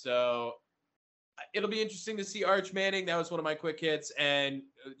 So it'll be interesting to see Arch Manning. That was one of my quick hits. And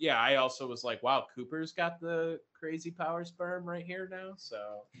I also was like, wow, Cooper's got the crazy power sperm right here now.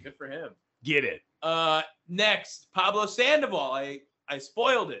 So good for him. Get it. Next, Pablo Sandoval. I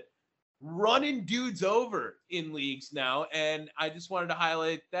spoiled it. Running dudes over in leagues now. And I just wanted to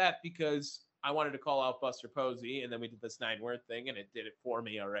highlight that because I wanted to call out Buster Posey, and then we did this 9-word thing, and it did it for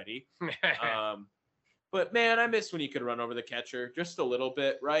me already. But, man, I miss when you could run over the catcher just a little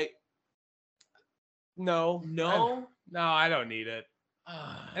bit, right? No, I don't need it.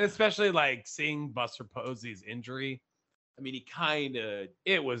 And especially like seeing Buster Posey's injury. I mean, he kind of.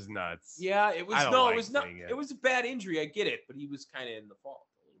 It was nuts. Yeah, it was. I don't No, like it was not. seeing it. It was a bad injury. I get it, but he was kind of in the fault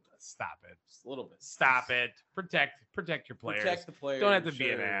a little bit. Stop it. Just a little bit. Stop it. Protect your players. Protect the players. Don't have to be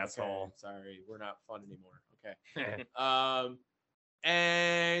an Sure, okay. asshole. Sorry, we're not fun anymore. Okay.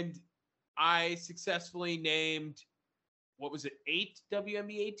 And I successfully named, what was it, 8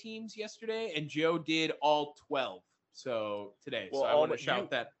 WNBA teams yesterday, and Joe did all 12. So today, Well, so I want to shout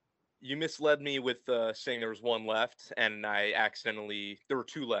that. You misled me with saying there was one left, and I accidentally there were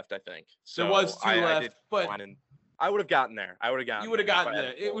 2 left, I think. So There was 2 I left, did but one, and I would have gotten there. I would have gotten. you would have there if gotten I had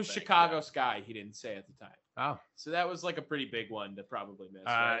it. the It full was thing. Chicago Yeah. Sky. He didn't say at the time. Oh. So that was like a pretty big one to probably miss.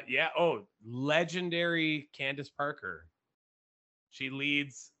 Right? Yeah. Oh, legendary Candace Parker. She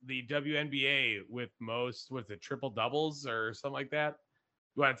leads the WNBA with most, what's it, triple doubles or something like that?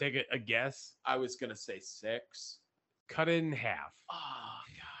 You want to take a guess? I was gonna say 6. Cut it in half. Oh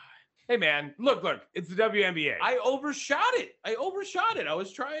God! Hey man, look, it's the WNBA. I overshot it. I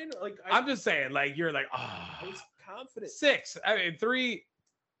was trying like. I'm just saying, like you're like, I oh, was confident. 6. I mean, 3.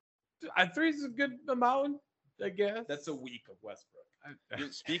 3 is a good amount, I guess. That's a week of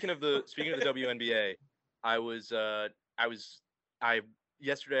Westbrook. Speaking of the WNBA,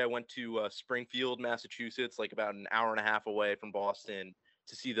 yesterday I went to Springfield, Massachusetts, like about an hour and a half away from Boston,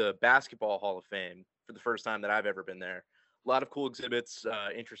 to see the Basketball Hall of Fame for the first time that I've ever been there. A lot of cool exhibits,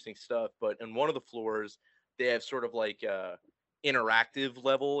 interesting stuff. But in one of the floors, they have sort of like interactive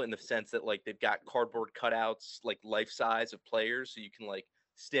level in the sense that like they've got cardboard cutouts, like life size of players, so you can like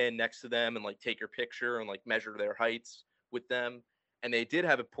stand next to them and like take your picture and like measure their heights with them. And they did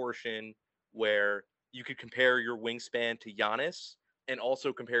have a portion where you could compare your wingspan to Giannis and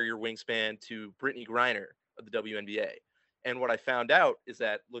also compare your wingspan to Brittany Griner of the WNBA. And what I found out is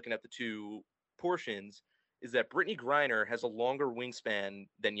that looking at the 2 portions is that Brittany Griner has a longer wingspan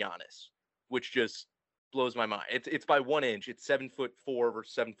than Giannis, which just blows my mind. It's by 1 inch. It's 7'4"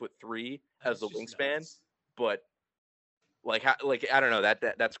 versus 7'3" as the wingspan. Nuts. But like I don't know,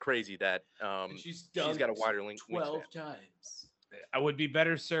 that's crazy that She's got a wider wingspan. 12 times. I would be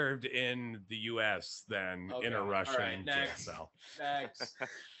better served in the U.S. than in a Okay, Russian all right, jail next. cell. Next.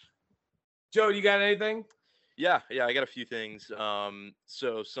 Joe, you got anything? Yeah, I got a few things.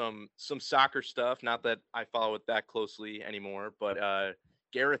 So some soccer stuff. Not that I follow it that closely anymore, but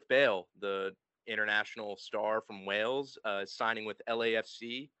Gareth Bale, the international star from Wales, is signing with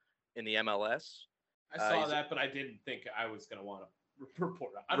LAFC in the MLS. I saw he's- that, but I didn't think I was going to want to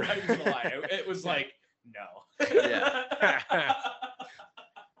report on. I'm not even going to lie. It was like, no. Yeah.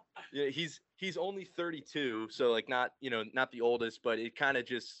 Yeah, he's only 32, so like not the oldest, but it kind of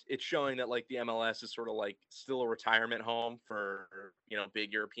it's showing that like the MLS is sort of like still a retirement home for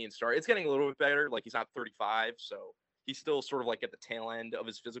big European star. It's getting a little bit better. Like he's not 35, so he's still sort of like at the tail end of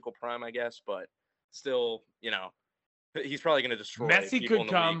his physical prime, I guess, but still, he's probably going to destroy Messi people could in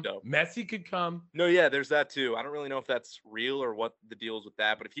the come. league, though. Messi could come. No, yeah, there's that too. I don't really know if that's real or what the deal is with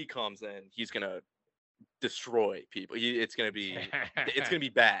that, but if he comes, then he's going to destroy people. It's going to be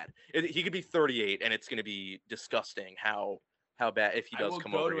bad. He could be 38 and it's going to be disgusting how bad if he does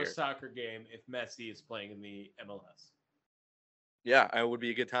come over I will go to here. a soccer game if Messi is playing in the MLS. Yeah, it would be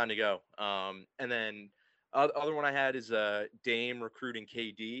a good time to go. And then other one I had is Dame recruiting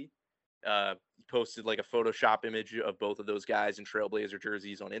KD. He posted like a Photoshop image of both of those guys in Trailblazer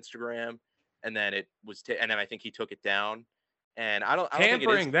jerseys on Instagram, and then and then I think he took it down. And I don't think it is.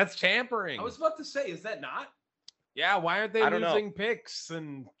 Tampering. That's tampering. I was about to say, is that not? Yeah, why aren't they I don't know. losing picks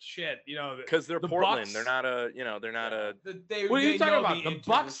and shit? Because they're the Portland. Bucks- They're not a. What are you they talking know about? The internet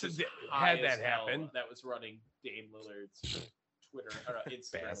Bucks was had high that as hell happen. That was running Dame Lillard's Twitter or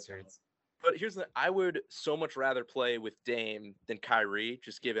Instagram. Bastards. But I would so much rather play with Dame than Kyrie,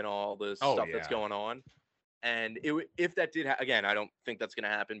 just given all the Oh, stuff that's yeah. going on. And if that did, again, I don't think that's going to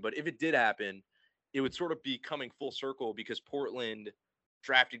happen. But if it did happen, it would sort of be coming full circle because Portland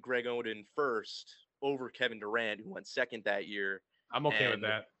drafted Greg Oden first over Kevin Durant, who went second that year. I'm okay with And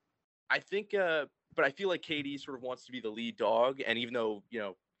that. I think, but I feel like KD sort of wants to be the lead dog. And even though,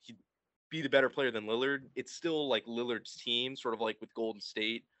 he'd be the better player than Lillard, it's still like Lillard's team, sort of like with Golden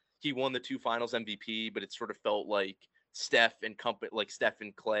State. He won the 2 finals MVP, but it sort of felt like Steph and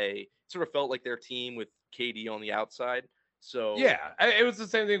Clay sort of felt like their team with KD on the outside. So Yeah, it was the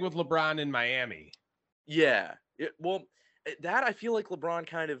same thing with LeBron in Miami. yeah. That I feel like LeBron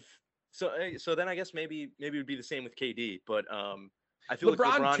kind of so then I guess maybe it would be the same with KD, but I feel like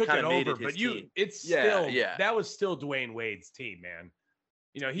LeBron took kind it of made over, it his but team. it's Yeah, still yeah. that was still Dwayne Wade's team, man.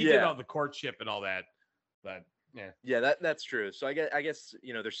 He did Yeah. all the courtship and all that, but yeah. Yeah, that's true. So I guess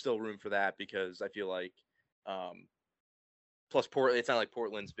there's still room for that because I feel like plus it's not like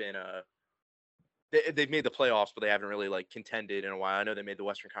Portland's been they've made the playoffs, but they haven't really like contended in a while. I know they made the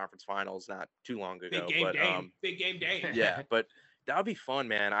Western Conference Finals not too long ago. Big game day. Yeah, but that would be fun,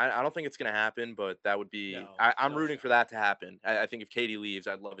 man. I don't think it's gonna happen, but that would be. No, I'm no rooting shot. for that to happen. I think if Katie leaves,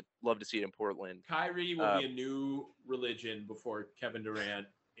 I'd love to see it in Portland. Kyrie will be a new religion before Kevin Durant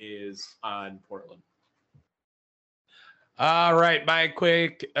is on Portland. All right, my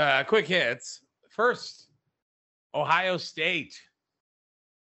quick hits. First, Ohio State.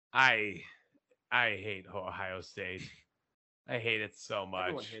 I hate Ohio State. I hate it so much.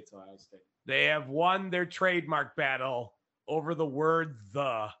 Everyone hates Ohio State. They have won their trademark battle over the word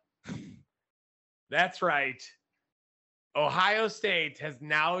 "the." That's right. Ohio State has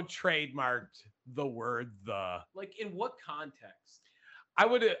now trademarked the word "the." Like, in what context? I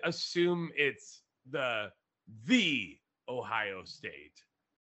would assume it's the Ohio State.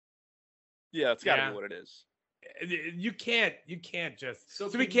 Yeah, it's got to be what it is. You can't just. So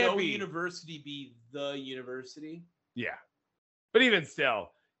we can't no be university be the university? Yeah, but even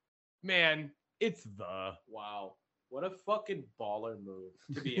still, man, it's the. Wow. What a fucking baller move,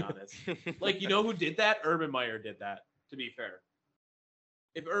 to be honest. Like, you know who did that? Urban Meyer did that, to be fair.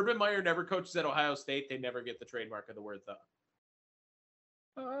 If Urban Meyer never coaches at Ohio State, they never get the trademark of the word "the."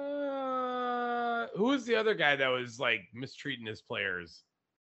 Who was the other guy that was like mistreating his players?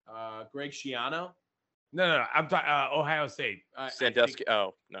 Greg Schiano? No. I'm talking Ohio State. Sandusky.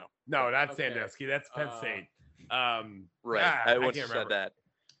 Oh, no. No, not Okay. Sandusky. That's Penn State. Right. I wouldn't have said that.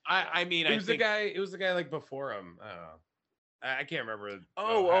 I mean, It was the guy. It was the guy like before him. I don't know. I can't remember.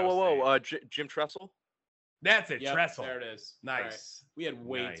 Jim Tressel. That's it. Yep, Tressel. there it is. Nice. All right. We had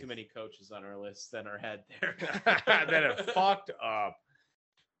way Nice. too many coaches on our list than our head there. That have fucked up.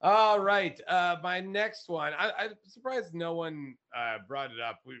 All right. My next one. I'm surprised no one brought it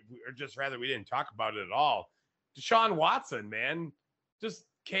up. Or just rather we didn't talk about it at all. Deshaun Watson, man, just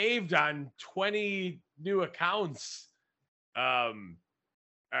caved on 20 new accounts.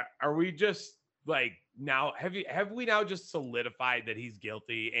 Are we just like now? Have we now just solidified that he's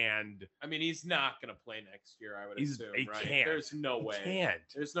guilty? And I mean, he's not going to play next year, I would assume, he right? can't. There's no way. He can't.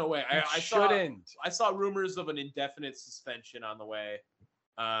 There's no way. I shouldn't. I saw rumors of an indefinite suspension on the way,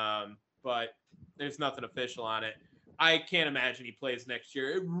 but there's nothing official on it. I can't imagine he plays next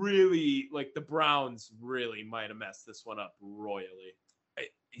year. It really, like, the Browns really might have messed this one up royally.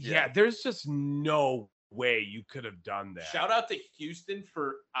 Yeah, there's just no way you could have done that. Shout out to Houston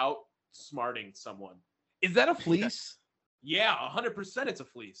for outsmarting someone. Is that a fleece? Yeah, 100% it's a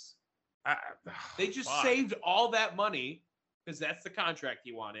fleece. They just saved all that money because that's the contract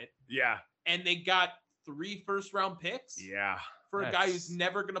he wanted. Yeah. And they got 3 first-round picks. Yeah. For a guy who's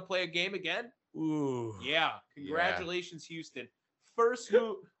never going to play a game again. Ooh. Yeah. Congratulations, Houston. First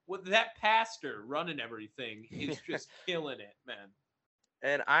move with that pastor running everything is just killing it, man.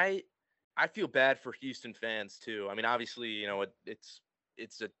 And I feel bad for Houston fans too. I mean, obviously, you know,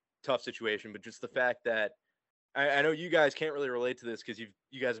 it's a tough situation, but just the fact that I know you guys can't really relate to this because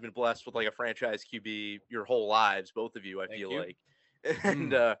you guys have been blessed with like a franchise QB your whole lives, both of you. I feel like,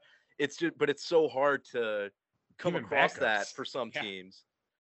 and it's just, but it's so hard to come across that for some teams.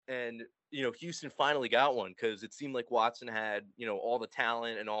 And you know, Houston finally got one because it seemed like Watson had, you know, all the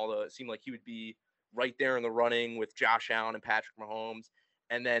talent and it seemed like he would be right there in the running with Josh Allen and Patrick Mahomes.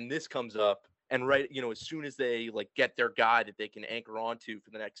 And then this comes up, and right, you know, as soon as they like get their guy that they can anchor onto for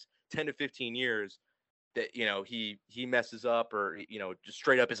the next 10 to 15 years, that, you know, he messes up or, you know, just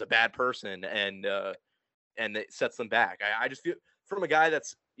straight up is a bad person and it sets them back. I just feel from a guy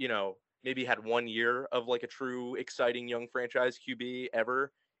that's, you know, maybe had 1 year of like a true exciting young franchise QB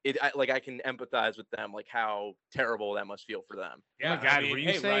ever. I can empathize with them, like how terrible that must feel for them. Yeah, oh my God, were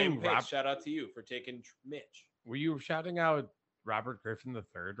you saying Ryan Pace, shout out to you for taking Mitch? Were you shouting out Robert Griffin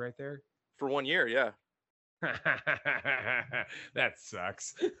III right there? For 1 year, yeah. That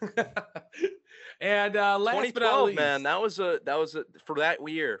sucks. And last but not least, man, that was a for that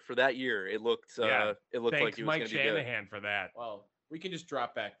year. It looked it looked like it was Mike going to be Shanahan for that. Well, we can just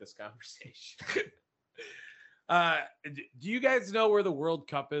drop back this conversation. Do you guys know where the World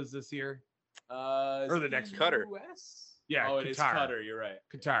Cup is this year? Or the next Qatar? US? Yeah, oh, Qatar. It is Qatar. You're right.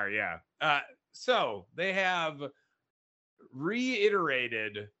 Qatar, yeah. So they have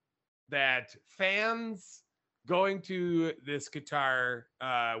reiterated that fans going to this Qatar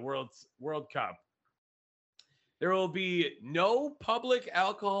World Cup, there will be no public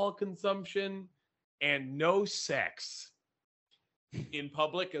alcohol consumption and no sex in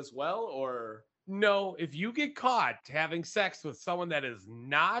public as well, or no. If you get caught having sex with someone that is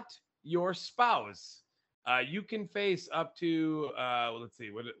not your spouse, you can face up to let's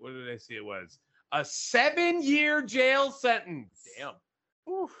see, what did I see? It was a 7-year jail sentence. Damn.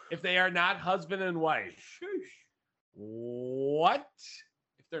 If they are not husband and wife. What?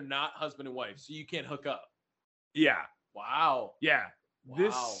 If they're not husband and wife, so you can't hook up. Yeah. Wow. Yeah.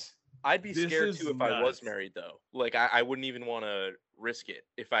 Wow. I'd be scared too if I was nuts. married, though. Like, I wouldn't even want to risk it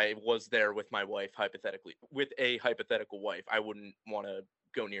if I was there with my wife, hypothetically. With a hypothetical wife, I wouldn't want to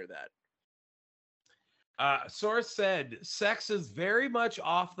go near that. Source said, sex is very much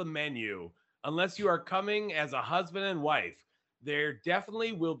off the menu unless you are coming as a husband and wife. There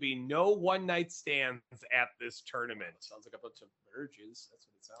definitely will be no one-night stands at this tournament. Sounds like a bunch of virgins. That's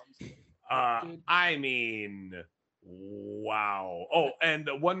what it sounds like. I mean, wow. Oh, and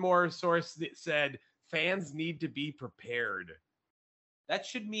one more source that said fans need to be prepared. That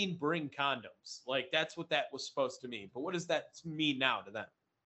should mean bring condoms. Like, that's what that was supposed to mean. But what does that mean now to them?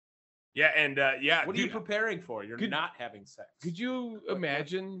 Yeah, and yeah. What are you preparing for? You're not having sex. Could you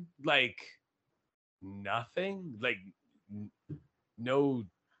imagine, like, nothing? Like, no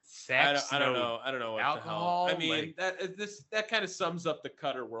sex? I don't know. I don't know what alcohol. The hell. I mean, like, that kind of sums up the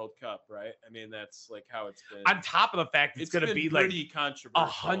Qatar World Cup, right? I mean, that's like how it's been. On top of the fact it's going to be like pretty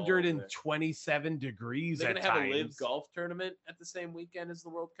controversial. 127 degrees. They're going to have a live golf tournament at the same weekend as the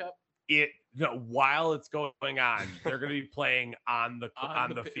World Cup. While it's going on, they're going to be playing on the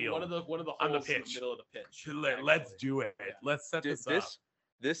field. One of the holes on the pitch. In the middle of the pitch. Let's do it. Yeah. Let's set this up.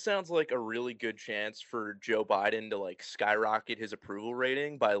 This sounds like a really good chance for Joe Biden to like skyrocket his approval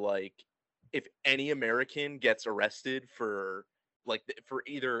rating by like, if any American gets arrested for like for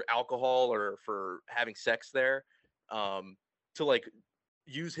either alcohol or for having sex there, to like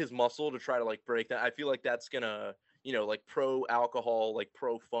use his muscle to try to like break that. I feel like that's gonna, like pro alcohol, like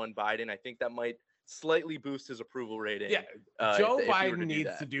pro fun Biden. I think that might slightly boost his approval rating. Yeah, Joe Biden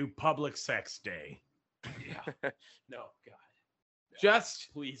needs to do public sex day. Yeah. No, God.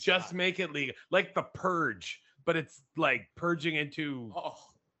 Just Please, make it legal, like the purge, but it's like purging into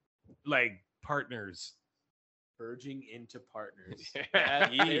like partners. Purging into partners.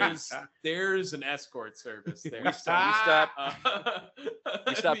 Yeah. There's an escort service there. You stopped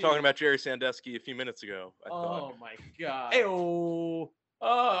talking about Jerry Sandusky a few minutes ago. I thought. My God. Hey-oh.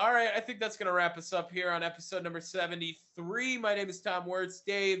 All right. I think that's going to wrap us up here on episode number 73. My name is Tom Wirtz.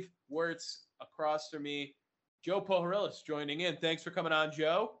 Dave Wirtz across from me. Joe Pohorilis joining in. Thanks for coming on,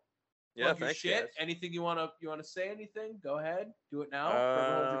 Joe. Yeah, Love your thanks, shit. guys. Anything you want to say? Anything? Go ahead. Do it now.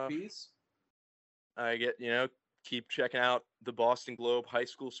 Hold your peace. I get keep checking out the Boston Globe high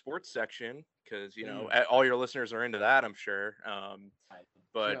school sports section because all your listeners are into that, I'm sure.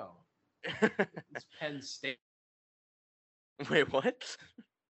 But Joe, it's Penn State. Wait, what?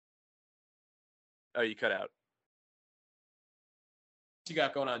 Oh, you cut out. What you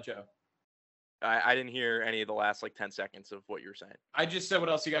got going on, Joe? I didn't hear any of the last 10 seconds of what you were saying. I just said what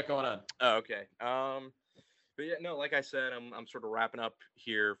else you got going on. Oh, okay. But yeah, no, like I said, I'm sort of wrapping up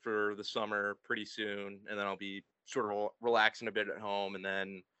here for the summer pretty soon, and then I'll be sort of relaxing a bit at home, and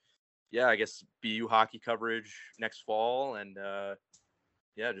then I guess BU hockey coverage next fall, and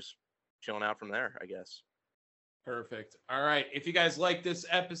just chilling out from there, I guess. Perfect. All right. If you guys like this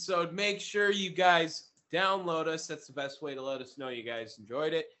episode, make sure you guys download us. That's the best way to let us know you guys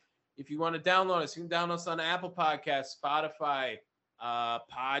enjoyed it. If you want to download us, you can download us on Apple Podcasts, Spotify,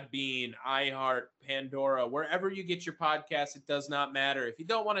 Podbean, iHeart, Pandora, wherever you get your podcasts. It does not matter. If you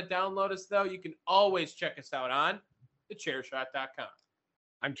don't want to download us, though, you can always check us out on thechairshot.com.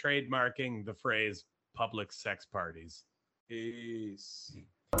 I'm trademarking the phrase public sex parties. Peace.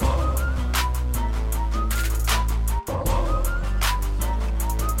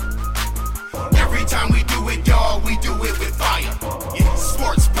 Every time we do it, y'all, we do it with fire. Yeah,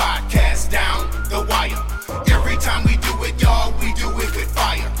 sports podcast down the wire. Every time we do it, y'all, we do it with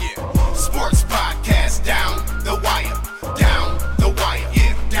fire. Yeah, sports podcast down the wire. Down the wire.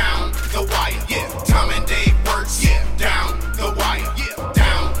 Yeah, down the wire. Yeah, Tom and Dave Wirtz. Yeah, down the wire. Yeah,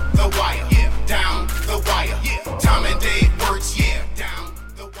 down the wire. Yeah, down the wire. Yeah, Tom and Dave Wirtz. Yeah, down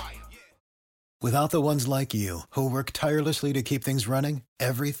the wire. Yeah. Without the ones like you, who work tirelessly to keep things running,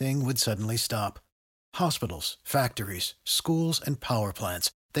 everything would suddenly stop. Hospitals, factories, schools, and power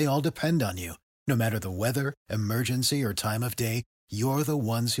plants, they all depend on you. No matter the weather, emergency, or time of day, you're the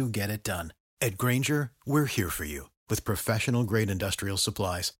ones who get it done. At Grainger, we're here for you with professional-grade industrial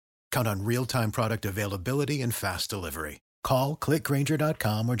supplies. Count on real-time product availability and fast delivery. Call,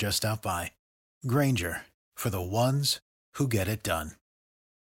 clickgrainger.com, or just stop by. Grainger, for the ones who get it done.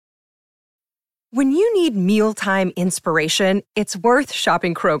 When you need mealtime inspiration, it's worth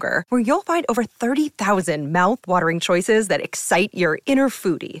shopping Kroger, where you'll find over 30,000 mouth-watering choices that excite your inner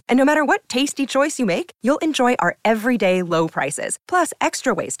foodie. And no matter what tasty choice you make, you'll enjoy our everyday low prices, plus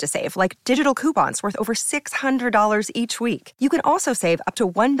extra ways to save, like digital coupons worth over $600 each week. You can also save up to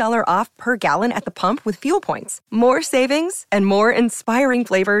 $1 off per gallon at the pump with fuel points. More savings and more inspiring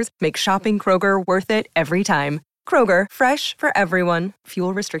flavors make shopping Kroger worth it every time. Kroger, fresh for everyone.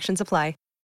 Fuel restrictions apply.